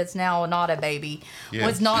baby that's now not a baby Yeah.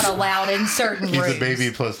 was not allowed in certain He's rooms. a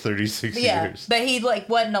baby plus 36 Yeah, years. but he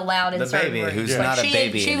wasn't allowed in The certain baby, rooms. who's Like, not a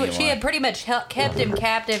baby she anymore. had pretty much kept him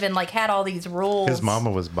captive and had all these rules. His mama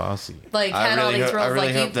was bossy. Like I had all really these hope- rules. I really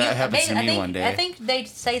like hope that happens to I me think, one day. I think they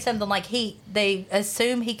say something like they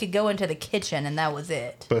assume he could go into the kitchen and that was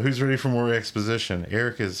it. But who's ready for more exposition?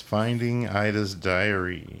 Eric is finding Ida's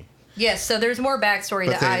diary. Yes, so there's more backstory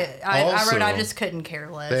But that they I wrote. I also- just couldn't care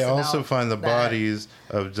less. They about also find the that. bodies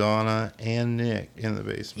of Donna and Nick in the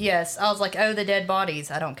basement. Yes, I was like, oh, the dead bodies.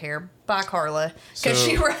 I don't care. Bye, Carla, because So-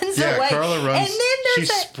 she runs yeah, away. Carla runs. And then She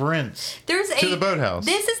there's sprints there's to the boathouse.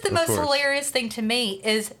 This is the of most course. hilarious thing to me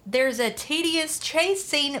is there's a tedious chase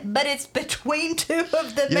scene, but it's between two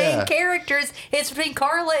of the Yeah. main characters. It's between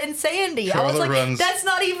Carla and Sandy. I was Carla like, runs- that's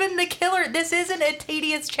not even the killer. This isn't a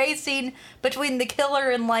tedious chase scene between the killer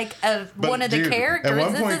and one of the dude, at characters.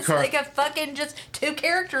 one This point, is like a fucking just two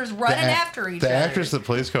characters running after each the other. actress that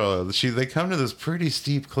plays Carla, they come to this pretty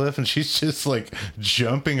steep cliff, and she's just like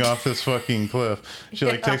jumping off this fucking cliff. She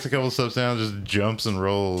like takes a couple steps down, just jumps and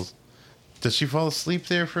rolls. Does she fall asleep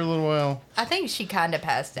there for a little while? I think she kind of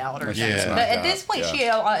passed out or something. Yeah. But at this point,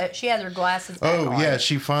 she has her glasses back Oh on. yeah,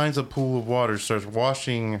 she finds a pool of water, starts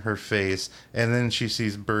washing her face, and then she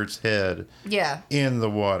sees Bert's head Yeah. in the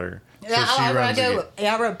water. So she runs again.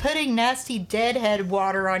 I wrote, putting nasty deadhead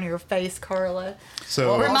water on your face, Carla.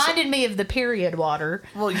 So Reminded me of the period water.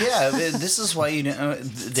 Well, yeah, this is why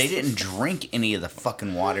they didn't drink any of the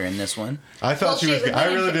fucking water in this one. I thought she was. I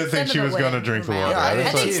really did think she was going to drink the water. Yeah, I I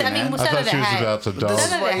did too, man. thought she was about to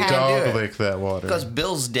dog lick that water. Because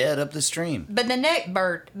Bill's dead up the stream. But the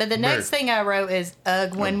next thing I wrote is,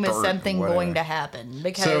 when was something going to happen?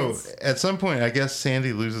 Because So at some point, I guess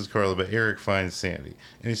Sandy loses Carla, but Eric finds Sandy,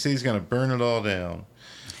 and he says he's going to burn it all down.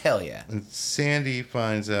 Hell yeah. And Sandy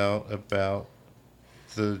finds out about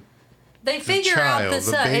they figure out child, the the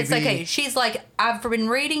son. It's baby. okay. She's like, I've been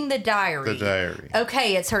reading the diary. the diary.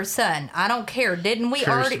 Okay, it's her son. I don't care. Didn't we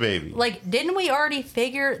Cursed baby. Didn't we already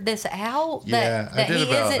figure this out? Yeah, that I did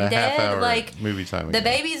he about isn't a dead? half-hour Like movie time the ago.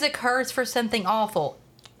 baby's a curse for something awful.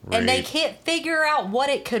 And they Rape. can't figure out what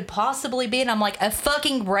it could possibly be. And I'm like, a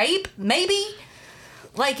fucking rape? Maybe?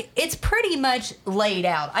 Like, it's pretty much laid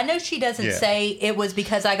out. I know she doesn't Yeah. say it was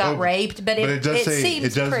because I got raped, but it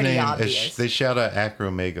seems pretty obvious. They shout out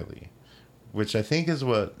acromegaly, which I think is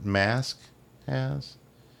what Mask has.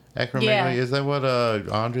 Acromegaly, Yeah. is that what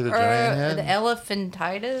Andre the Giant had? The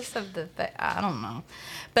elephantitis of the I don't know.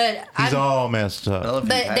 But He's all messed up.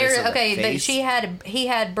 But there, okay, but he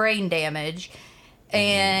had brain damage,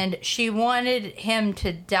 and she wanted him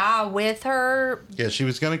to die with her, Yeah, she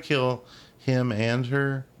was going to kill him and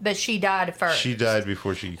her. but she died first. She died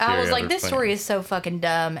before she I carried was out like, her this plan. story is so fucking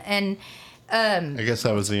dumb. And I guess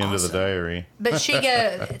that was the end of the diary. but she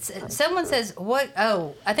someone says what?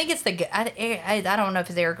 Oh, I think it's I don't know if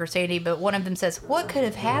it's Eric or Sandy, but one of them says, what could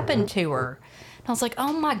have happened to her? And I was like,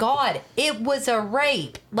 oh my God, it was a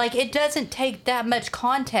rape. Like, it doesn't take that much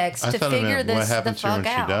context I to thought it figure meant this what the happened to her fuck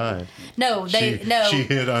when out. she died. No, She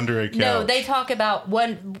hid under a couch. No, they talk about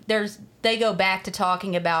they go back to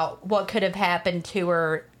talking about what could have happened to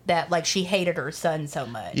her, that like she hated her son so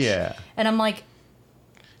much. Yeah. And I'm like,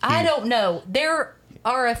 I don't know. There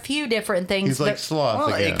are a few different things. He's like Sloth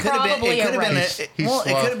Well, again. it could have been. Probably It could have been. a rape. Well, it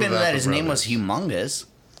He's could have been sloth that without his the name was brothers.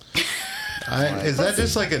 Humongous. Is that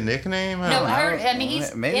just like a nickname? No, I mean,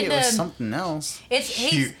 he's maybe in it was the, something else. It's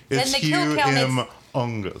in the kill count.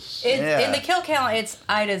 Ungus. In the kill count, it's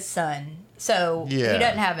Ida's son. So Yeah. he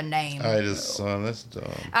doesn't have a name. Ida's son. That's dumb.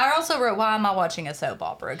 I also wrote, why am I watching a soap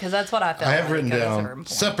opera? Because that's what I felt I have like written at a certain down point.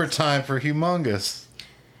 supper time for Humongous.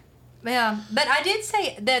 Yeah, but I did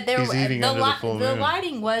say that there He's eating under the full the moon.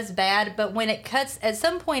 lighting was bad, but when it cuts, at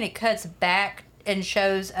some point it cuts back and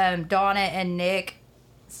shows Donna and Nick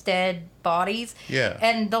dead bodies. Yeah.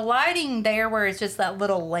 And the lighting there, where it's just that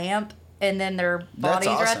little lamp and then their bodies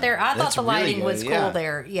awesome. right there. I That's thought the really lighting good, was yeah. cool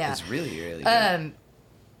there. Yeah. It's really, really good.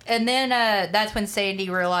 And then that's when Sandy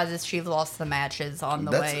realizes she's lost the matches on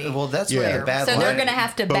the way. Well, that's Yeah. where the bad So lighting... they're going to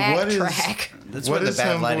have to But what is- backtrack. That's What where the is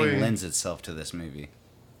bad lighting Homeboy- lends itself to this movie.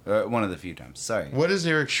 One of the few times. Sorry. What is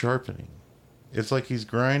Eric sharpening? It's like he's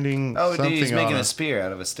grinding Oh, something dude, he's making on a spear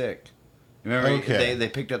out of a stick. Remember, Okay. they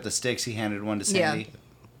picked up the sticks. He handed one to Yeah. Sandy.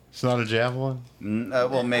 It's not a javelin?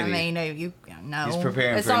 Well, maybe. I mean, you know. he's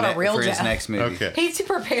preparing it's for, not a real for his job. next movie. Okay. He's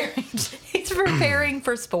preparing. He's preparing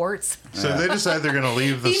for sports. So they decide they're going to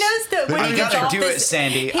leave the... He knows that when I he gets gotta off do this, it,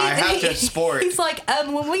 Sandy. I have to sport. He's like,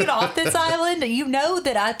 when we get off this island, you know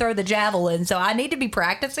that I throw the javelin, so I need to be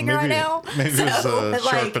practicing right now. Maybe it's So, a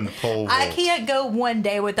sharpened pole I vault. can't go one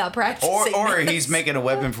day without practicing. Or this. he's making a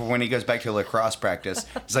weapon for when he goes back to lacrosse practice.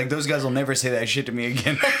 He's like, those guys will never say that shit to me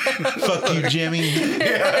again. Fuck you, Jimmy.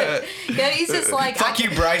 Yeah, he's just like, Fuck you,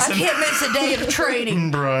 Bryson. I can't miss a day of training.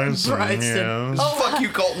 Bryson. Bryson. Yeah. Oh, Fuck you,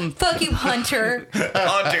 Colton. Fuck you, Hunter.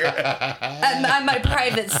 Hunter. I'm my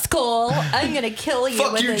private skull. I'm gonna kill you.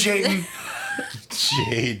 Fuck with you, this- Jaden.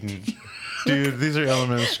 Jaden. Dude, these are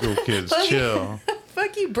elementary school kids. Fuck you. Chill.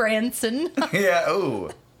 Fuck you, Branson. Yeah, ooh.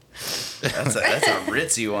 That's a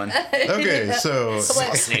ritzy one. Okay, so...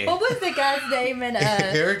 What was the guy's name in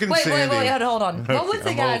Eric and wait, Sandy. hold on. What was Okay, the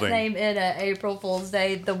I'm guy's holding. name in April Fool's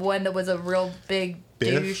Day? The one that was a real big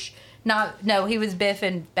Biff? douche. No, he was Biff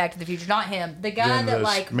in Back to the Future. Not him. The guy Then that the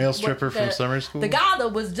like male stripper from summer school? The guy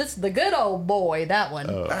that was just the good old boy. That one.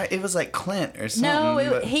 It was like Clint or something. No,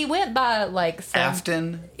 but he went by like some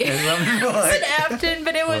Afton. Or something It like. wasn't Afton,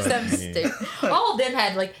 but it was some stupid. All of them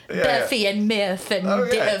had like Buffy and Myth and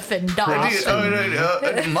Okay. Diff and Doc.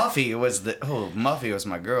 Muffy was Muffy was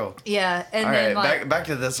my girl. Yeah, and All then right, like back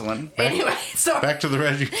to this one. anyway, sorry. Back to the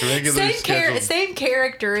regular scheduled... Same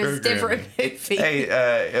character is programming. different movie.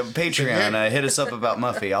 Hey, Patreon, hit us up about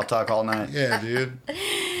Muffy. I'll talk all night. Yeah, dude.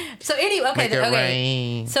 So anyway, okay, Make it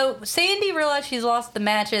rain. So Sandy realized she's lost the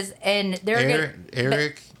matches, and they're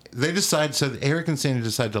Eric, they decide. So Eric and Sandy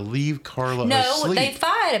decide to leave Carla no, asleep. they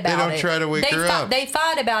fight. fight about it. They don't try to wake her up. They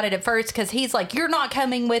fight about it at first because he's like, "You're not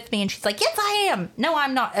coming with me," and she's like, "Yes, I am." No,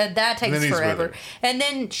 I'm not. That takes then he's with forever. her. And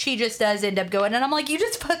then she just does end up going, and I'm like, "You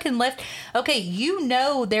just fucking left." Okay, you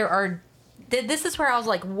know there are. This is where I was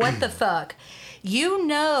like, "What the fuck?" You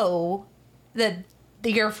know that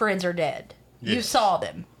your friends are dead. You Yes. saw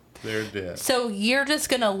them. They're dead. So you're just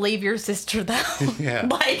gonna leave your sister though? Yeah.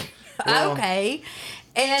 Like, Well, okay.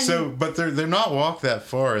 And So, but they're not walked that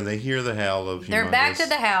far, and they hear the howl of Humongous. they're back to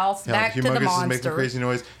the house, back to the Humongous is making monster. crazy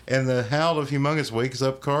noise, and the howl of Humongous wakes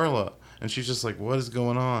up Carla, and she's just like, "What is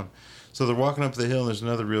going on?" So they're walking up the hill, and there's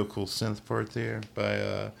another real cool synth part there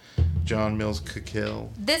by John Mills Caquel.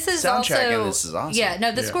 This is Soundtrack also in this is awesome. Yeah,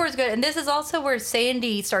 no, the Yeah. score is good, and this is also where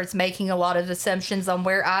Sandy starts making a lot of assumptions on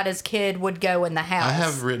where Ida's kid would go in the house. I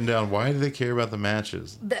have written down, why do they care about the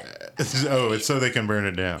matches? Oh, it's so they can burn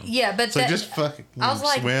it down. Yeah, but So that- just fucking I was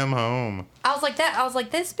like- swim home. I was like that. I was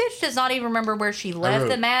like, this bitch does not even remember where she left wrote-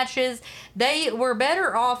 the matches. They were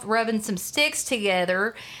better off rubbing some sticks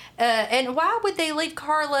together. And why would they leave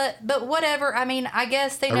Carla? But whatever. I mean, I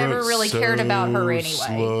guess they I never wrote, really cared about her anyway.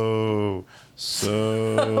 Slow,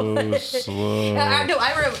 so slow. I know.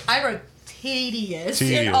 I wrote tedious.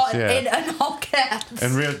 Tedious, yeah. in all caps.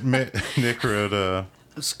 And Nick wrote,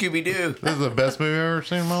 Scooby Doo. "This is the best movie I've ever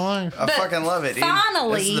seen in my life." I But fucking love it, dude.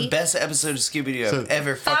 finally- This is the best episode of Scooby Doo So- I've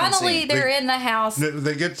ever fucking Finally, seen. they're in the house.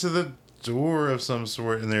 They get to the door of some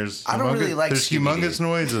sort, and there's I don't really like there's Scooby-Doo. humongous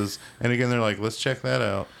noises, and again they're like, "Let's check that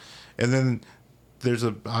out," and then there's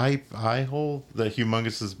a eye hole that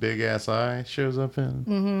Humongous's big ass eye shows up in.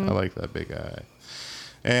 Mm-hmm. I like that big eye.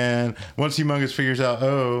 And once Humongous figures out,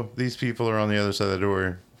 oh, these people are on the other side of the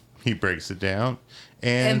door, he breaks it down.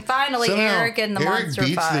 And finally, somehow Eric and the Eric monster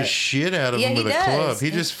beats the fight. shit out of Yeah, him he with a does. club.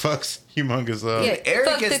 He just fucks Humongous up. Yeah. Eric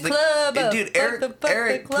Fuck is the club up. dude. Fuck the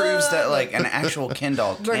Eric club proves that up. like an actual Ken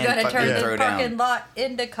doll We're can gonna fucking turn throw the parking down. lot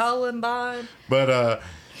into Columbine. But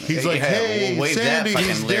he's like, Yeah, hey, we'll wave Sandy, that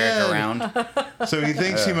he's fucking lyric dead. around. So he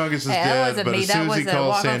thinks Humongous is Hey, that dead, wasn't but me. as That soon as he was calls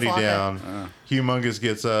Waka Sandy Flocka. down, Humongous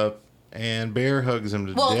gets up and Bear hugs him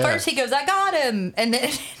to Well, death. first he goes, "I got him," and then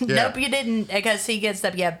Yeah. nope, you didn't, because he gets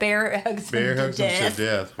up. Yeah, Bear hugs Bear him hugs to him death. to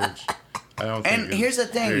death, which I don't think And is here's the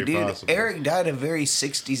very thing, dude. possible. Eric died a very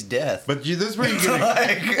 '60s death. But this is where you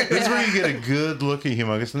get this is where you get a good look at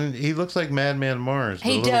Humongous, and then he looks like Madman Mars. but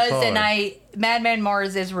a He little does, taller. and Madman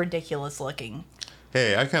Mars is ridiculous looking.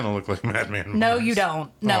 Hey, I kind of look like Madman Mars. No, you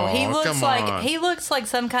don't. No, he Aw, looks come like on. he looks like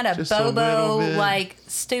some kind of Just a little Bobo, bit. like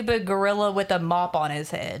stupid gorilla with a mop on his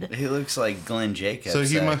head. He looks like Glenn Jacobs.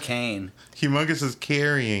 So Kane. Humongous is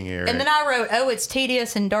carrying Eric. And then I wrote, "Oh, it's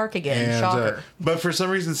tedious and dark again." And, Shocker. but for some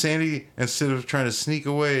reason, Sandy, instead of trying to sneak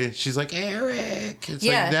away, she's like, Eric. It's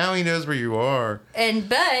Yeah. like, now he knows where you are.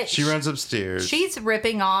 But She runs upstairs. she's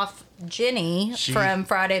ripping off Jenny She- from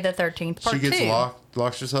Friday the 13th Part She gets 2.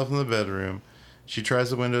 locks herself in the bedroom. She tries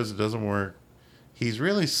the windows. It doesn't work. He's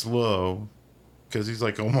really slow because he's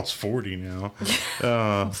like almost 40 now.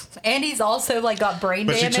 And he's also like got brain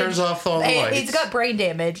But she damage. turns off all the And He's lights. got brain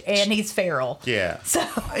damage and he's feral. Yeah. So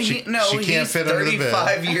She no, can't he's fit under the bed.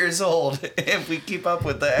 35 years old. If we keep up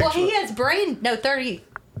with the actual, well, he has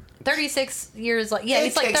 36 years. Like, yeah, it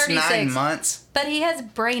he's like takes 36. 9 months. But he has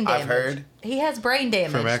brain damage. I've heard. He has brain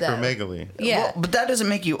damage. From though. acromegaly. Yeah. Well, but that doesn't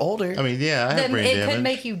make you older. I mean, yeah, I have Then brain it damage. could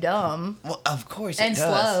make you dumb. well, of course and it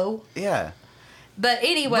does. slow. Yeah. But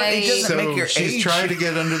anyway, But it doesn't So make your she's age. trying to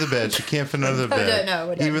get under the bed. She can't fit under the bed.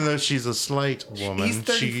 no, it doesn't. Even though she's a slight woman, He's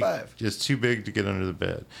 35. she is too big to get under the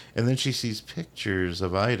bed. And then she sees pictures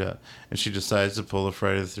of Ida, and she decides to pull a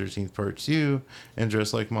Friday the 13th Part 2 and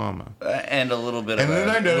dress like Mama. And a little bit And of then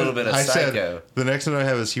I know, little bit of I psycho. said, the next one I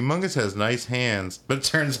have is Humongous has nice hands, but it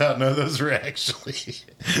turns out no, those were actually,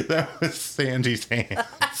 that was Sandy's hands.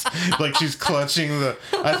 Like she's clutching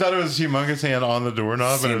I thought it was Humongous' hand on the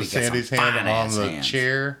doorknob, but it was Sandy got Sandy's some hand fine-ass on the hands.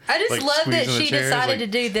 chair. I just like love that squeezing the she chair. It's decided like, to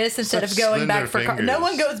do this instead such of going back slender for No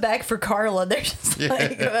one fingers. goes back for Carla. They're just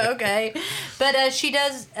like, okay. But she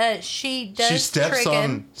does she steps trick on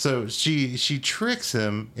him. so she tricks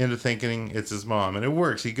him into thinking it's his mom, and it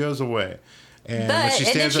works. He goes away, and when But- she and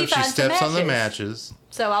then stands she up, she finds the steps on the matches. matches.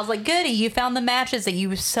 So I was like, goody, you found the matches that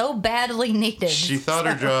you so badly needed. She thought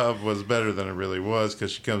her job was better than it really was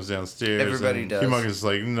because she comes downstairs. Everybody and does. Humongous is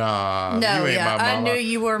like, nah, No, you ain't yeah, my I mama. knew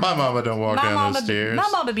you were. My mama don't walk down those stairs. My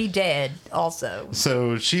mama be dead also.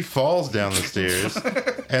 So she falls down the stairs,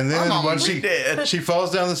 and then mama once be dead. she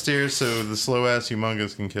falls down the stairs, so the slow ass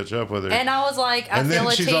Humongous can catch up with her. And I was like, I and feel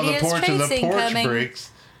then a she's on the tedious porch, and the chasing porch coming.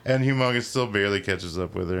 breaks, and Humongous still barely catches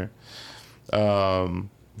up with her.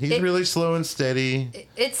 He's really slow and steady.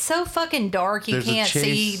 It's so fucking dark you There's a can't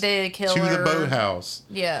see chase the killer. to the boathouse.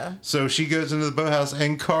 Yeah. So she goes into the boathouse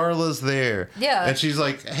and Carla's there. Yeah. And she's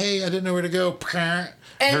like, "Hey, I didn't know where to go."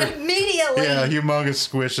 And Her- immediately. yeah, Humongous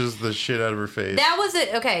squishes the shit out of her face That was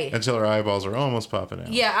it. Okay. until her eyeballs are almost popping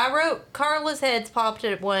out. Yeah, I wrote Carla's head's popped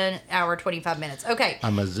at 1 hour 25 minutes. Okay.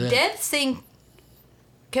 I'm a zit. Death scene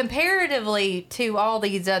comparatively to all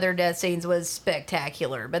these other death scenes was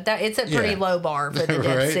spectacular, but it's a pretty Yeah. low bar for the death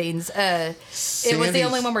Right? scenes. It was the Sandy's-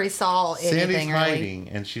 only one where he saw Sandy's anything really. hiding,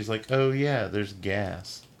 and she's like, "Oh yeah, there's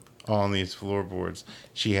gas on these floorboards."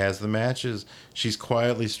 She has the matches. She's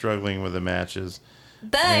quietly struggling with the matches.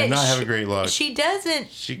 But And not having great luck. She doesn't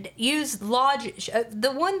use logic. The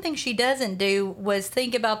one thing she doesn't do was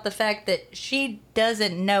think about the fact that she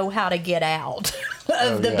doesn't know how to get out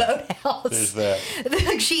of the boathouse. There's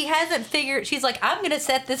that. She hasn't figured. She's like, I'm going to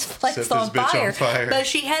set this place Set this on bitch fire. on fire. But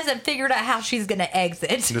she hasn't figured out how she's going to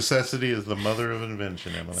exit. Necessity is the mother of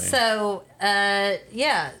invention, Emily. So,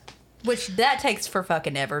 yeah. Which that takes for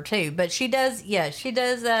fucking ever, too. But she does,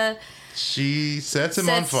 She sets him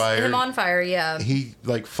on fire. Him on fire, yeah. He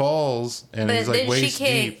like falls and But he's like then she waist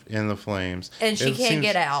can't- deep in the flames. And she can't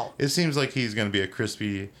get out. It seems like he's going to be a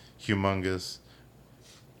crispy, humongous.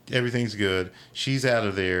 Everything's good. She's out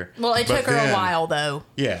of there. Well, it But took her then- a while, though.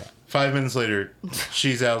 Yeah. 5 minutes later,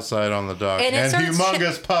 she's outside on the dock, And it and starts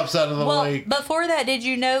humongous pops out of the Well, lake. before that, did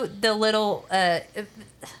you note the little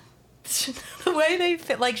the way they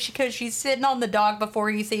fit? Like, because she's sitting on the dock before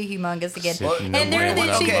you see Humongous again, Sitting and there are around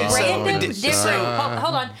these Okay, so random did- different. so-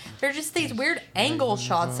 Hold on, there's just these weird angle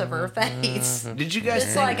shots of her face. Did you guys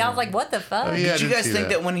It's think? like I was like, what the fuck? Oh, yeah. I Did you did guys see think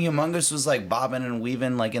that. that when Humongous was like bobbing and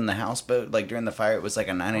weaving like in the houseboat, like during the fire, it was like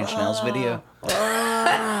a Nine Inch Nails video?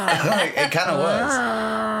 Like, it kind of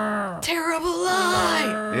was. Terrible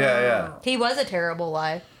lie. Yeah, He was a terrible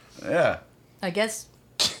lie. yeah. I guess.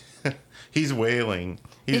 He's wailing.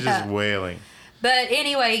 He's Yeah. just wailing. But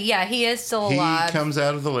anyway, yeah, he is still He alive. comes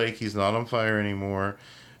out of the lake. He's not on fire anymore.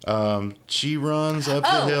 She runs up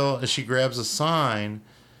Oh. the hill and she grabs a sign.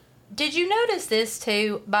 Did you notice this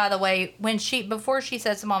too? By the way, before she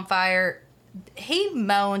sets him on fire, he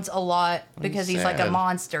moans a lot because he's like a sad.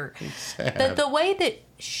 monster. sad. But the way that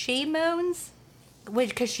she moans,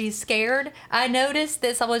 because she's scared, I noticed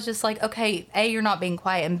this. I was just like, okay, A, you're not being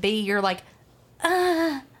quiet, and B, you're like,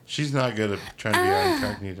 She's not good at trying to be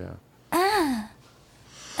incognito.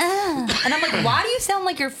 and I'm like, why do you sound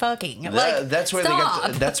like you're fucking? Like, that's where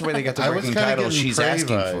stop. that's where they got the I was working kind of title. getting She's Prey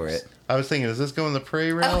asking vibes. for it. I was thinking, is this going the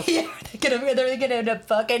Prey route? Oh, yeah, they're gonna end up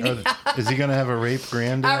fucking. Is he going to have a rape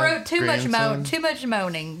granddad? I wrote too grandson? much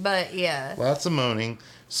moaning, but yeah. Lots of moaning.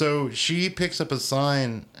 So she picks up a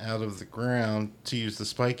sign out of the ground to use the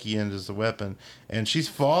spiky end as a weapon, and she's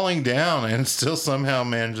falling down and still somehow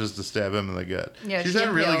manages to stab him in the gut. Yeah, she's she had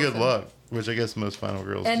really impales good him. luck, which I guess most final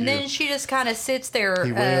girls And do. then she just kind of sits there.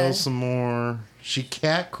 He wails some more. She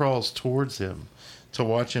cat crawls towards him to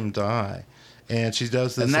watch him die, and she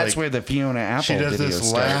does this. And that's like, where the Fiona Apple she does video this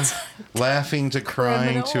starts. laughing to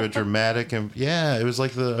crying to a Criminal. dramatic, and yeah, it was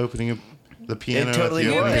like the opening of the piano. It totally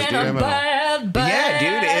at the was. opening You've of been a Criminal. bad, Yeah,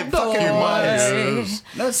 dude, bad it fucking boy. was.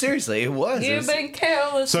 No, seriously, it was. It You've was- been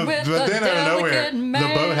careless So, with but a then out of nowhere, delicate man.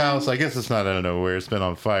 the boathouse, I guess it's not out of nowhere, it's been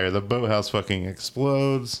on fire. The boathouse fucking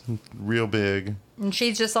explodes real big. And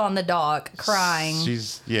she's just on the dock crying.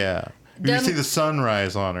 She's, yeah. You Dumb- see the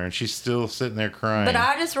sunrise on her, and she's still sitting there crying. But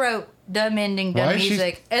I just wrote dumb ending, dumb Why is she-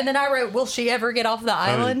 music. And then I wrote, will she ever get off the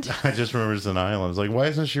island? I just remember it's an island. I was like, why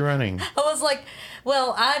isn't she running? I was like,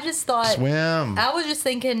 well, I just thought. Swim. I was just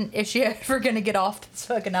thinking, is she ever going to get off this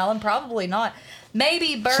fucking island? Probably not.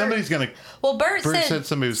 Maybe Bert. Somebody's going to. Well, Bert Bert said said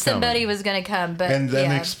somebody was going to come, but And then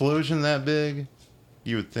yeah. an explosion that big?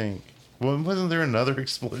 You would think. Well, wasn't there another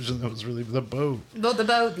explosion that was really the boat? Well, the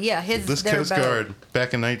boat, yeah, This their Coast boat. Guard,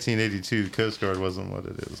 back in 1982, the Coast Guard wasn't what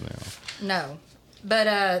it is now. No, but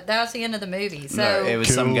that was the end of the movie. So no, it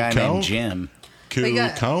was some Cool guy count. named Jim. Cool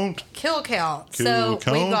got- count. kill count. Kill So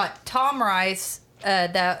count. we've got Tom Rice,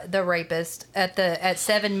 the rapist, at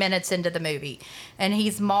 7 minutes into the movie, and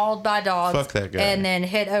he's mauled by dogs. Fuck that guy. And then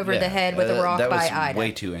hit over the head with a rock that by was Ida.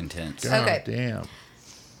 way too intense. God Okay. damn.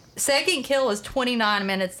 Second kill is 29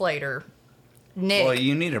 minutes later. Nick. Well,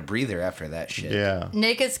 you need a breather after that shit. Yeah.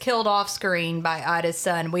 Nick is killed off screen by Ida's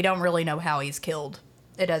son. We don't really know how he's killed.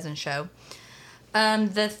 It doesn't show.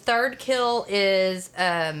 The third kill is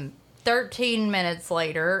 13 minutes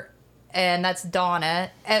later, and that's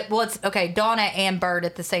Donna. Donna and Bert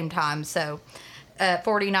at the same time. So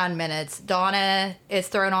 49 minutes. Donna is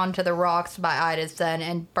thrown onto the rocks by Ida's son,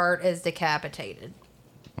 and Bert is decapitated.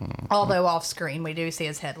 Although off screen, we do see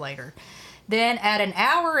his head later. Then at an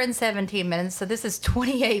hour and 17 minutes, so this is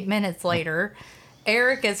 28 minutes later,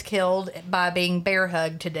 Eric is killed by being bear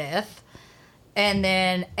hugged to death. And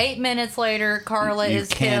then 8 minutes later, Carla You is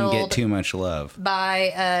can killed get too much love.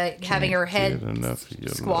 by having her head Get enough of your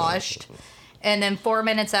squashed. love. And then 4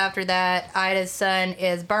 minutes after that, Ida's son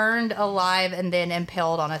is burned alive and then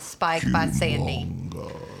impaled on a spike by Sandy.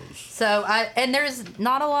 So and there's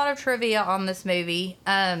not a lot of trivia on this movie.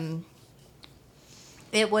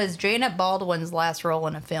 It was Janet Baldwin's last role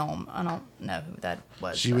in a film. I don't know who that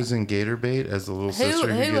was. She was in Gator Bait as the little Who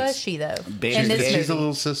sister. who was she though? Bait In is this gay. She's the movie?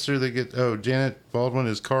 little sister that gets. Oh, Janet Baldwin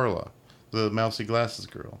is Carla, the mousy glasses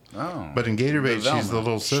girl. Oh. But in Gator Bait, The she's the Velma.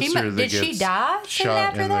 little She sister mu- that did gets she die soon shot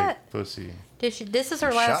after in that? the pussy. This is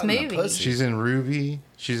her last Shot in the movie. pussy. She's in Ruby.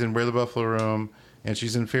 She's in Where the Buffalo Roam, and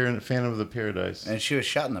she's in Phantom of the Paradise. And she was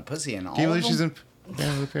shot in the pussy in all Can you of believe them? she's in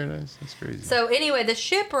Phantom of the Paradise? That's crazy. So anyway, the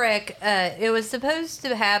shipwreck, it was supposed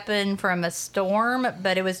to happen from a storm,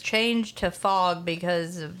 but it was changed to fog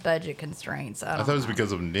because of budget constraints. I I don't thought it was know.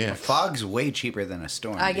 because of Nick. Fog's way cheaper than a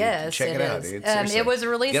storm. I dude. guess Check it it out, is. dude. It Seriously. was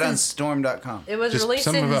released Get on in- storm.com. It was Just released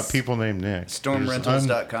something in about people named Nick.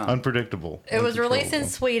 Stormrentals.com. Unpredictable. It was released in Uncontrollable.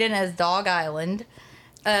 Sweden as Dog Island.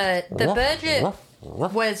 The budget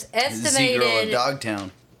was Z-Girl of estimated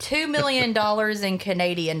Dogtown. $2 million in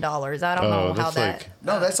Canadian dollars. I don't know Oh, how that's that. like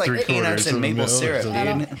No, that's like 3/4 peanuts of and a maple mil- syrup, I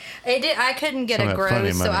dude. don't- It did. I couldn't get Some a of that funny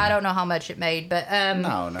gross, so money. I don't know how much it made. But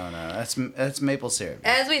No. That's maple syrup.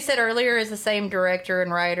 as we said earlier, is the same director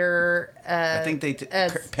and writer. I think they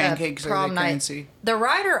as, pancakes are Prom the Night. currency. The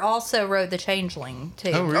writer also wrote The Changeling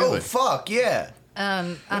too. Oh, really? Oh fuck yeah!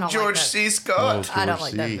 I don't George like that. C. Scott. Oh. I don't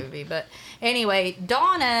like that George C. movie, but anyway,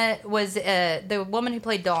 Donna was the woman who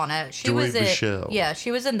played Donna. She Joy was in Michelle. yeah,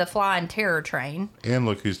 she was in the Flying Terror Train. And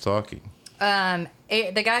look who's talking.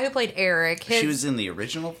 The guy who played Eric, She was in the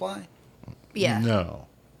original Fly. yeah, No.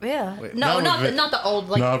 yeah, Wait, no, not not with the, not the old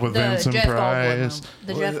like not with the Vincent Jeff Price. Goldblum,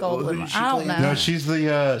 the Jeff Who Goldblum. did she I don't play? know. No, she's the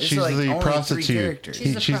like only 3 prostitute. characters.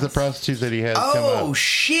 She's the The prostitute that he has come Oh up.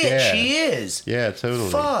 shit, Yeah. she is. Yeah, totally.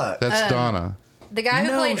 Fuck. That's Donna. The guy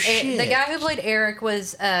who No played shit. the guy who played Eric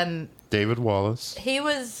was David Wallace. he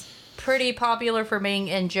was pretty popular for being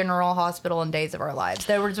in General Hospital and Days of Our Lives.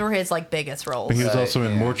 Those were his like biggest roles. He was Right, also in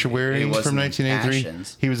yeah. He Mortuary was from in 1983.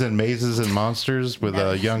 Passions. He was in Mazes and Monsters with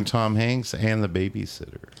No. young Tom Hanks and The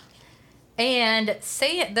Babysitter. And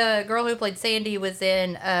the girl who played Sandy was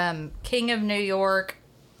in King of New York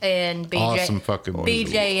and BJ. Awesome fucking movie.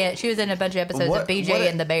 BJ. She was in a bunch of episodes What- of BJ what-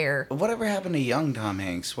 and the Bear. Whatever happened to young Tom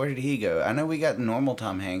Hanks? Where did he go? I know we got normal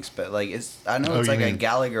Tom Hanks, but like I know Oh, it's you like a mean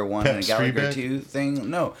Gallagher 1 Pep and a Gallagher Streebek? 2 thing.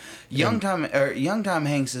 No, young Tom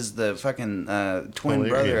Hanks is the fucking twin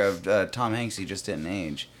Hilarious. brother of Tom Hanks. He just didn't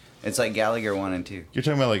age. It's like Gallagher 1 and 2. You're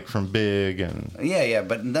talking about like from Big and Yeah,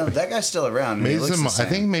 but no, that guy's still around. And he Mazes. looks the I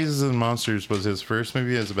same. think Mazes and Monsters was his first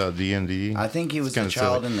movie. It's about D&D. I think he was It's the kinda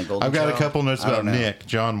child silly. in the Golden I've got a Child. couple notes I about don't know. Nick,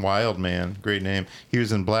 John Wildman, great name. He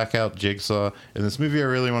was in Blackout, Jigsaw, and this movie I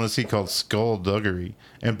really want to see called Skullduggery.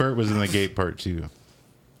 And Burt was in The Gate Part 2.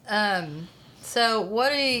 So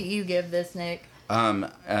what do you give this, Nick?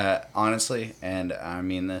 Honestly, and I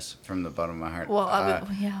mean this from the bottom of my heart. Well,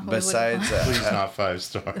 yeah, we Besides, Please not 5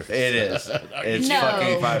 stars. it is. It's No.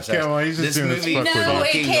 fucking 5 stars. Come on, he's just this doing this movie. fuck with No, it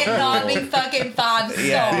Fucking cannot be fucking 5 stars.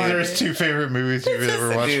 Yeah. These are his 2 favorite movies you've ever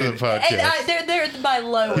watched for the Dude. podcast. And they're my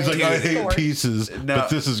lowest. He's like, I hate score. pieces, but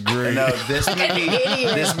this is great. No, this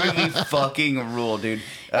idiot. movie fucking ruled, dude.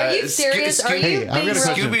 Are you serious? Are you Hey, I've being got a real?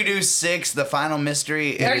 question. Scooby-Doo 6, The Final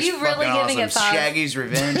Mystery. It Are is you really fucking giving awesome. it 5? Shaggy's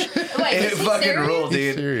Revenge. Wait, it is he fucking serious? ruled,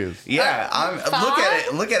 He's dude. serious. Yeah,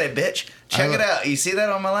 look at it, bitch. Check I- it out. You see that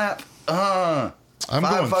on my lap? I'm 5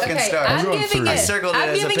 going fucking Okay, stars. I'm going giving three. I it. circled it I'm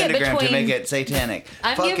as a giving it pentagram to between. make it satanic.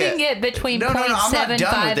 I'm Fuck giving it between No, I'm not 0.75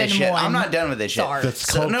 done with this and shit. 1. I'm not done with this shit. stars. That's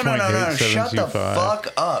called no. Shut the 0.8725.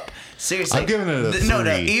 fuck up. Seriously. I'm giving it a No,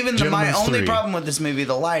 3. even my Gentleman's only 3. problem with this movie,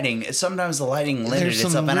 the lighting. Sometimes the lighting limited There's some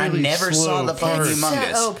itself, and I really never saw slow the fucking parts.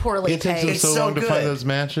 humongous. So poorly It takes him paced. so It's so long to find good. those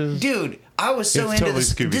matches. Dude, I was so It's into totally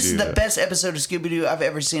this. This is Scooby-Doo, the though. best episode of Scooby-Doo I've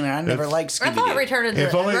ever seen, and I never It's- liked I thought Scooby-Doo. Return to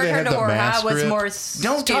If only they Return had to the Horror High was mask more.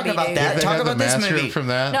 Don't talk about Scooby-Doo. that. If they Talk had about the this mask movie. from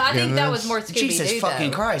that. No, I think in that this- was more Scooby-Doo. Jesus fucking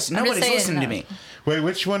though. Christ. I'm just Nobody's saying listening to that. me. Wait,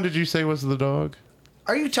 which one did you say was the dog?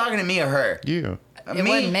 Are you talking to me or her? You. It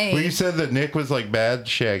wasn't me. Well, you said that Nick was like bad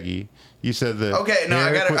Shaggy. You said that. Okay, no,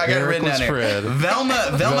 I got it Eric written was down here. Fred. Velma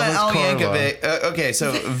Velma's Al Carla. Yankovic. Okay,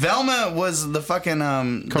 so Velma was the fucking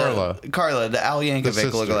Carla, the Al Yankovic sister.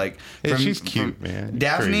 lookalike. Hey, she's cute, man.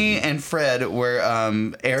 Daphne Crazy. and Fred were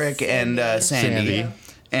Eric and Sandy. Sandy.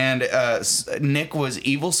 And Nick was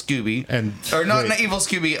evil Scooby, And- or not wait. evil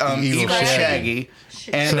Scooby, Evil evil Shaggy. Shaggy.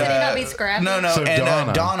 And, Could he not be Scrappy? No. So And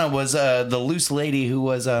Donna. Donna was the loose lady who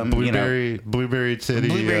was Blueberry titty.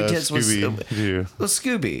 Blueberry Tits was Scooby.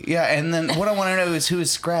 Scooby. Yeah, and then what I want to know is who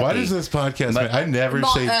is Scrappy. Why does this podcast? I never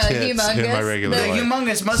say tits in my Humongous. regular The life.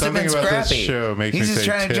 Humongous must Something have been about Scrappy. This show makes He's me just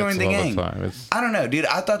say trying to join tits the all gang. time. It's- I don't know, dude.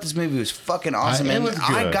 I thought this movie was fucking awesome, it and was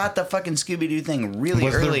I good. got the fucking Scooby Doo thing really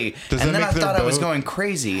Was there- early, does and that then I make their thought I was boat- going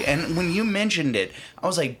crazy. And when you mentioned it, I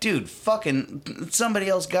was like, dude, fucking somebody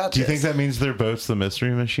else got Do you this. think that means their boat's the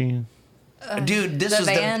Mystery Machine? Dude, this the was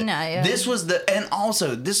van, yeah. this was the, and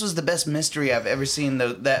also this was the best mystery I've ever seen.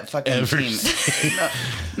 That fucking Ever team.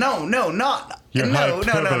 No, not Your no.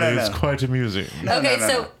 hyperbole is quite amusing. No, Okay, no,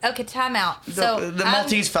 so no. okay, time out. The, So the I'm-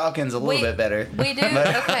 Maltese Falcon's a little bit better. We do.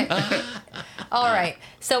 Okay. All right.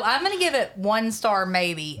 So I'm gonna give it 1 star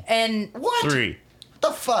maybe, and What 3.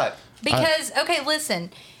 the fuck? because okay,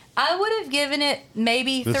 listen, I would have given it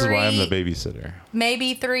maybe This 3. is why I'm the babysitter.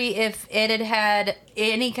 Maybe 3 if it had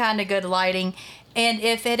any kind of good lighting, and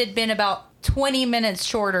if it had been about 20 minutes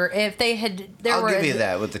shorter. If they had, I'll give you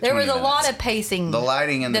that with the there was 20 a lot minutes. of pacing. The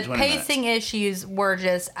lighting and the 20 pacing issues were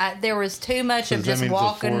just there was too much So of does that just mean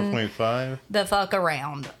walking it's a 4.5? the fuck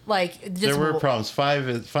around. Like just There were problems.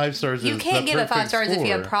 5 stars. You is can't the give it 5 perfect stars if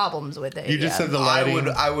you have score. problems with it. You just yeah. said the lighting.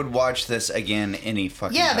 I would watch this again any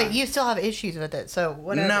fucking Yeah, time. but you still have issues with it, so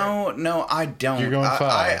whatever. No, I don't. You're going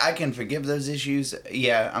 5. I can forgive those issues.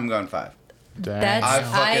 Yeah, I'm going 5. That's I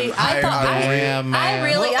fucking- I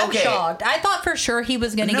really Well, I'm okay. shocked. I thought for sure he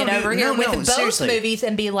was going to No, get dude, over here no, with no, both seriously. movies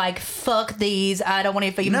and be like, "Fuck these! I don't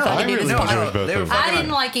want to even No, fucking I do really this." enjoyed podcast." both they were of them. I fucking-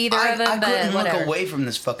 didn't like either of them, I but couldn't whatever. look away from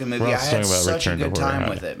this fucking movie. We're I also had talking about such a Return to good Horror, time right?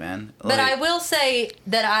 with it, man. But I will say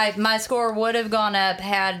that my score would have gone up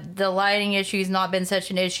had the lighting issues not been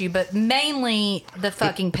such an issue, but mainly the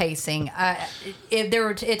fucking pacing.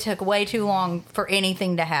 It took way too long for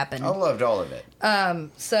anything to happen. I loved all of it.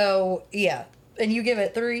 So yeah, and you give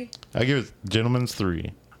it 3. I give it Gentleman's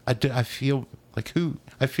 3. I feel like who?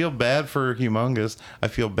 I feel bad for Humongous. I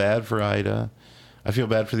feel bad for Ida. I feel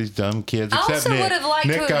bad for these dumb kids. I Except also Nick. would have liked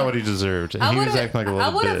Nick to got have- what he deserved. And I he would was acting like a little I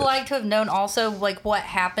would have bitch. liked to have known also like what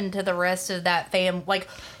happened to the rest of that fam. Like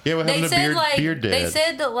Yeah, what happened to Beard they Dad?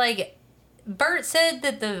 said that like Bert said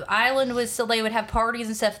that the island was still they would have parties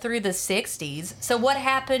and stuff through the 60s. So what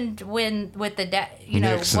happened with the dad? You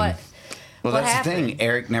know Nixon. what? Well, what that's happened? the thing.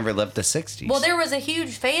 Eric never left the 60s. Well, there was a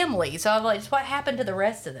huge family, so I'm like, what happened to the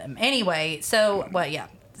rest of them? Anyway, so well, yeah,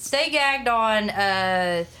 stay gagged on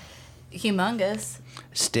Humongous.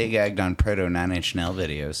 Stay gagged on proto 9 Inch Nail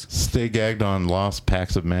videos. Stay gagged on lost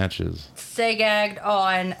packs of matches. Stay gagged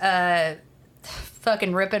on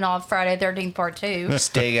fucking ripping off Friday 13th Part 2.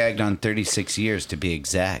 Stay gagged on 36 years to be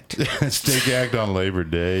exact. Stay gagged on Labor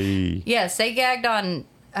Day. Yeah, stay gagged on.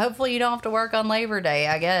 Hopefully, you don't have to work on Labor Day,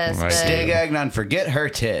 I guess. Right. But Stay gagged on forget her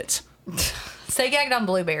tits. stay gagged on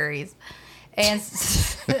blueberries, and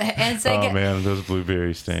and stay, Oh man, those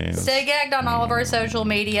blueberry stains. stay gagged on all of our social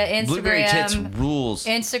media: Blueberry tits Instagram, rules.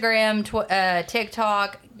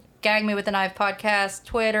 TikTok, Gag Me with a Knife podcast,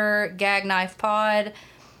 Twitter, Gag Knife Pod.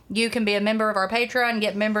 You can be a member of our Patreon,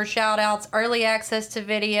 get member shout outs, early access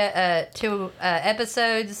to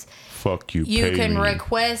episodes. Fuck you. You pay can me.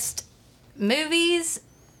 request movies,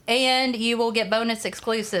 and you will get bonus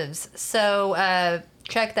exclusives. So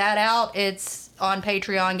check that out. It's on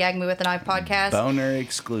Patreon, Gag Me with a Knife podcast. Boner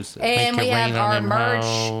exclusive. And Make we it have rain on our them merch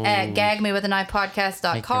hoes. at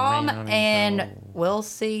gagmewithaknifepodcast.com. Make it rain on them And hoes. we'll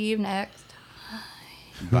see you next.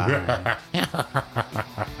 Bye.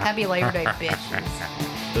 Happy Labor Day, bitches.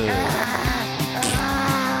 Ugh.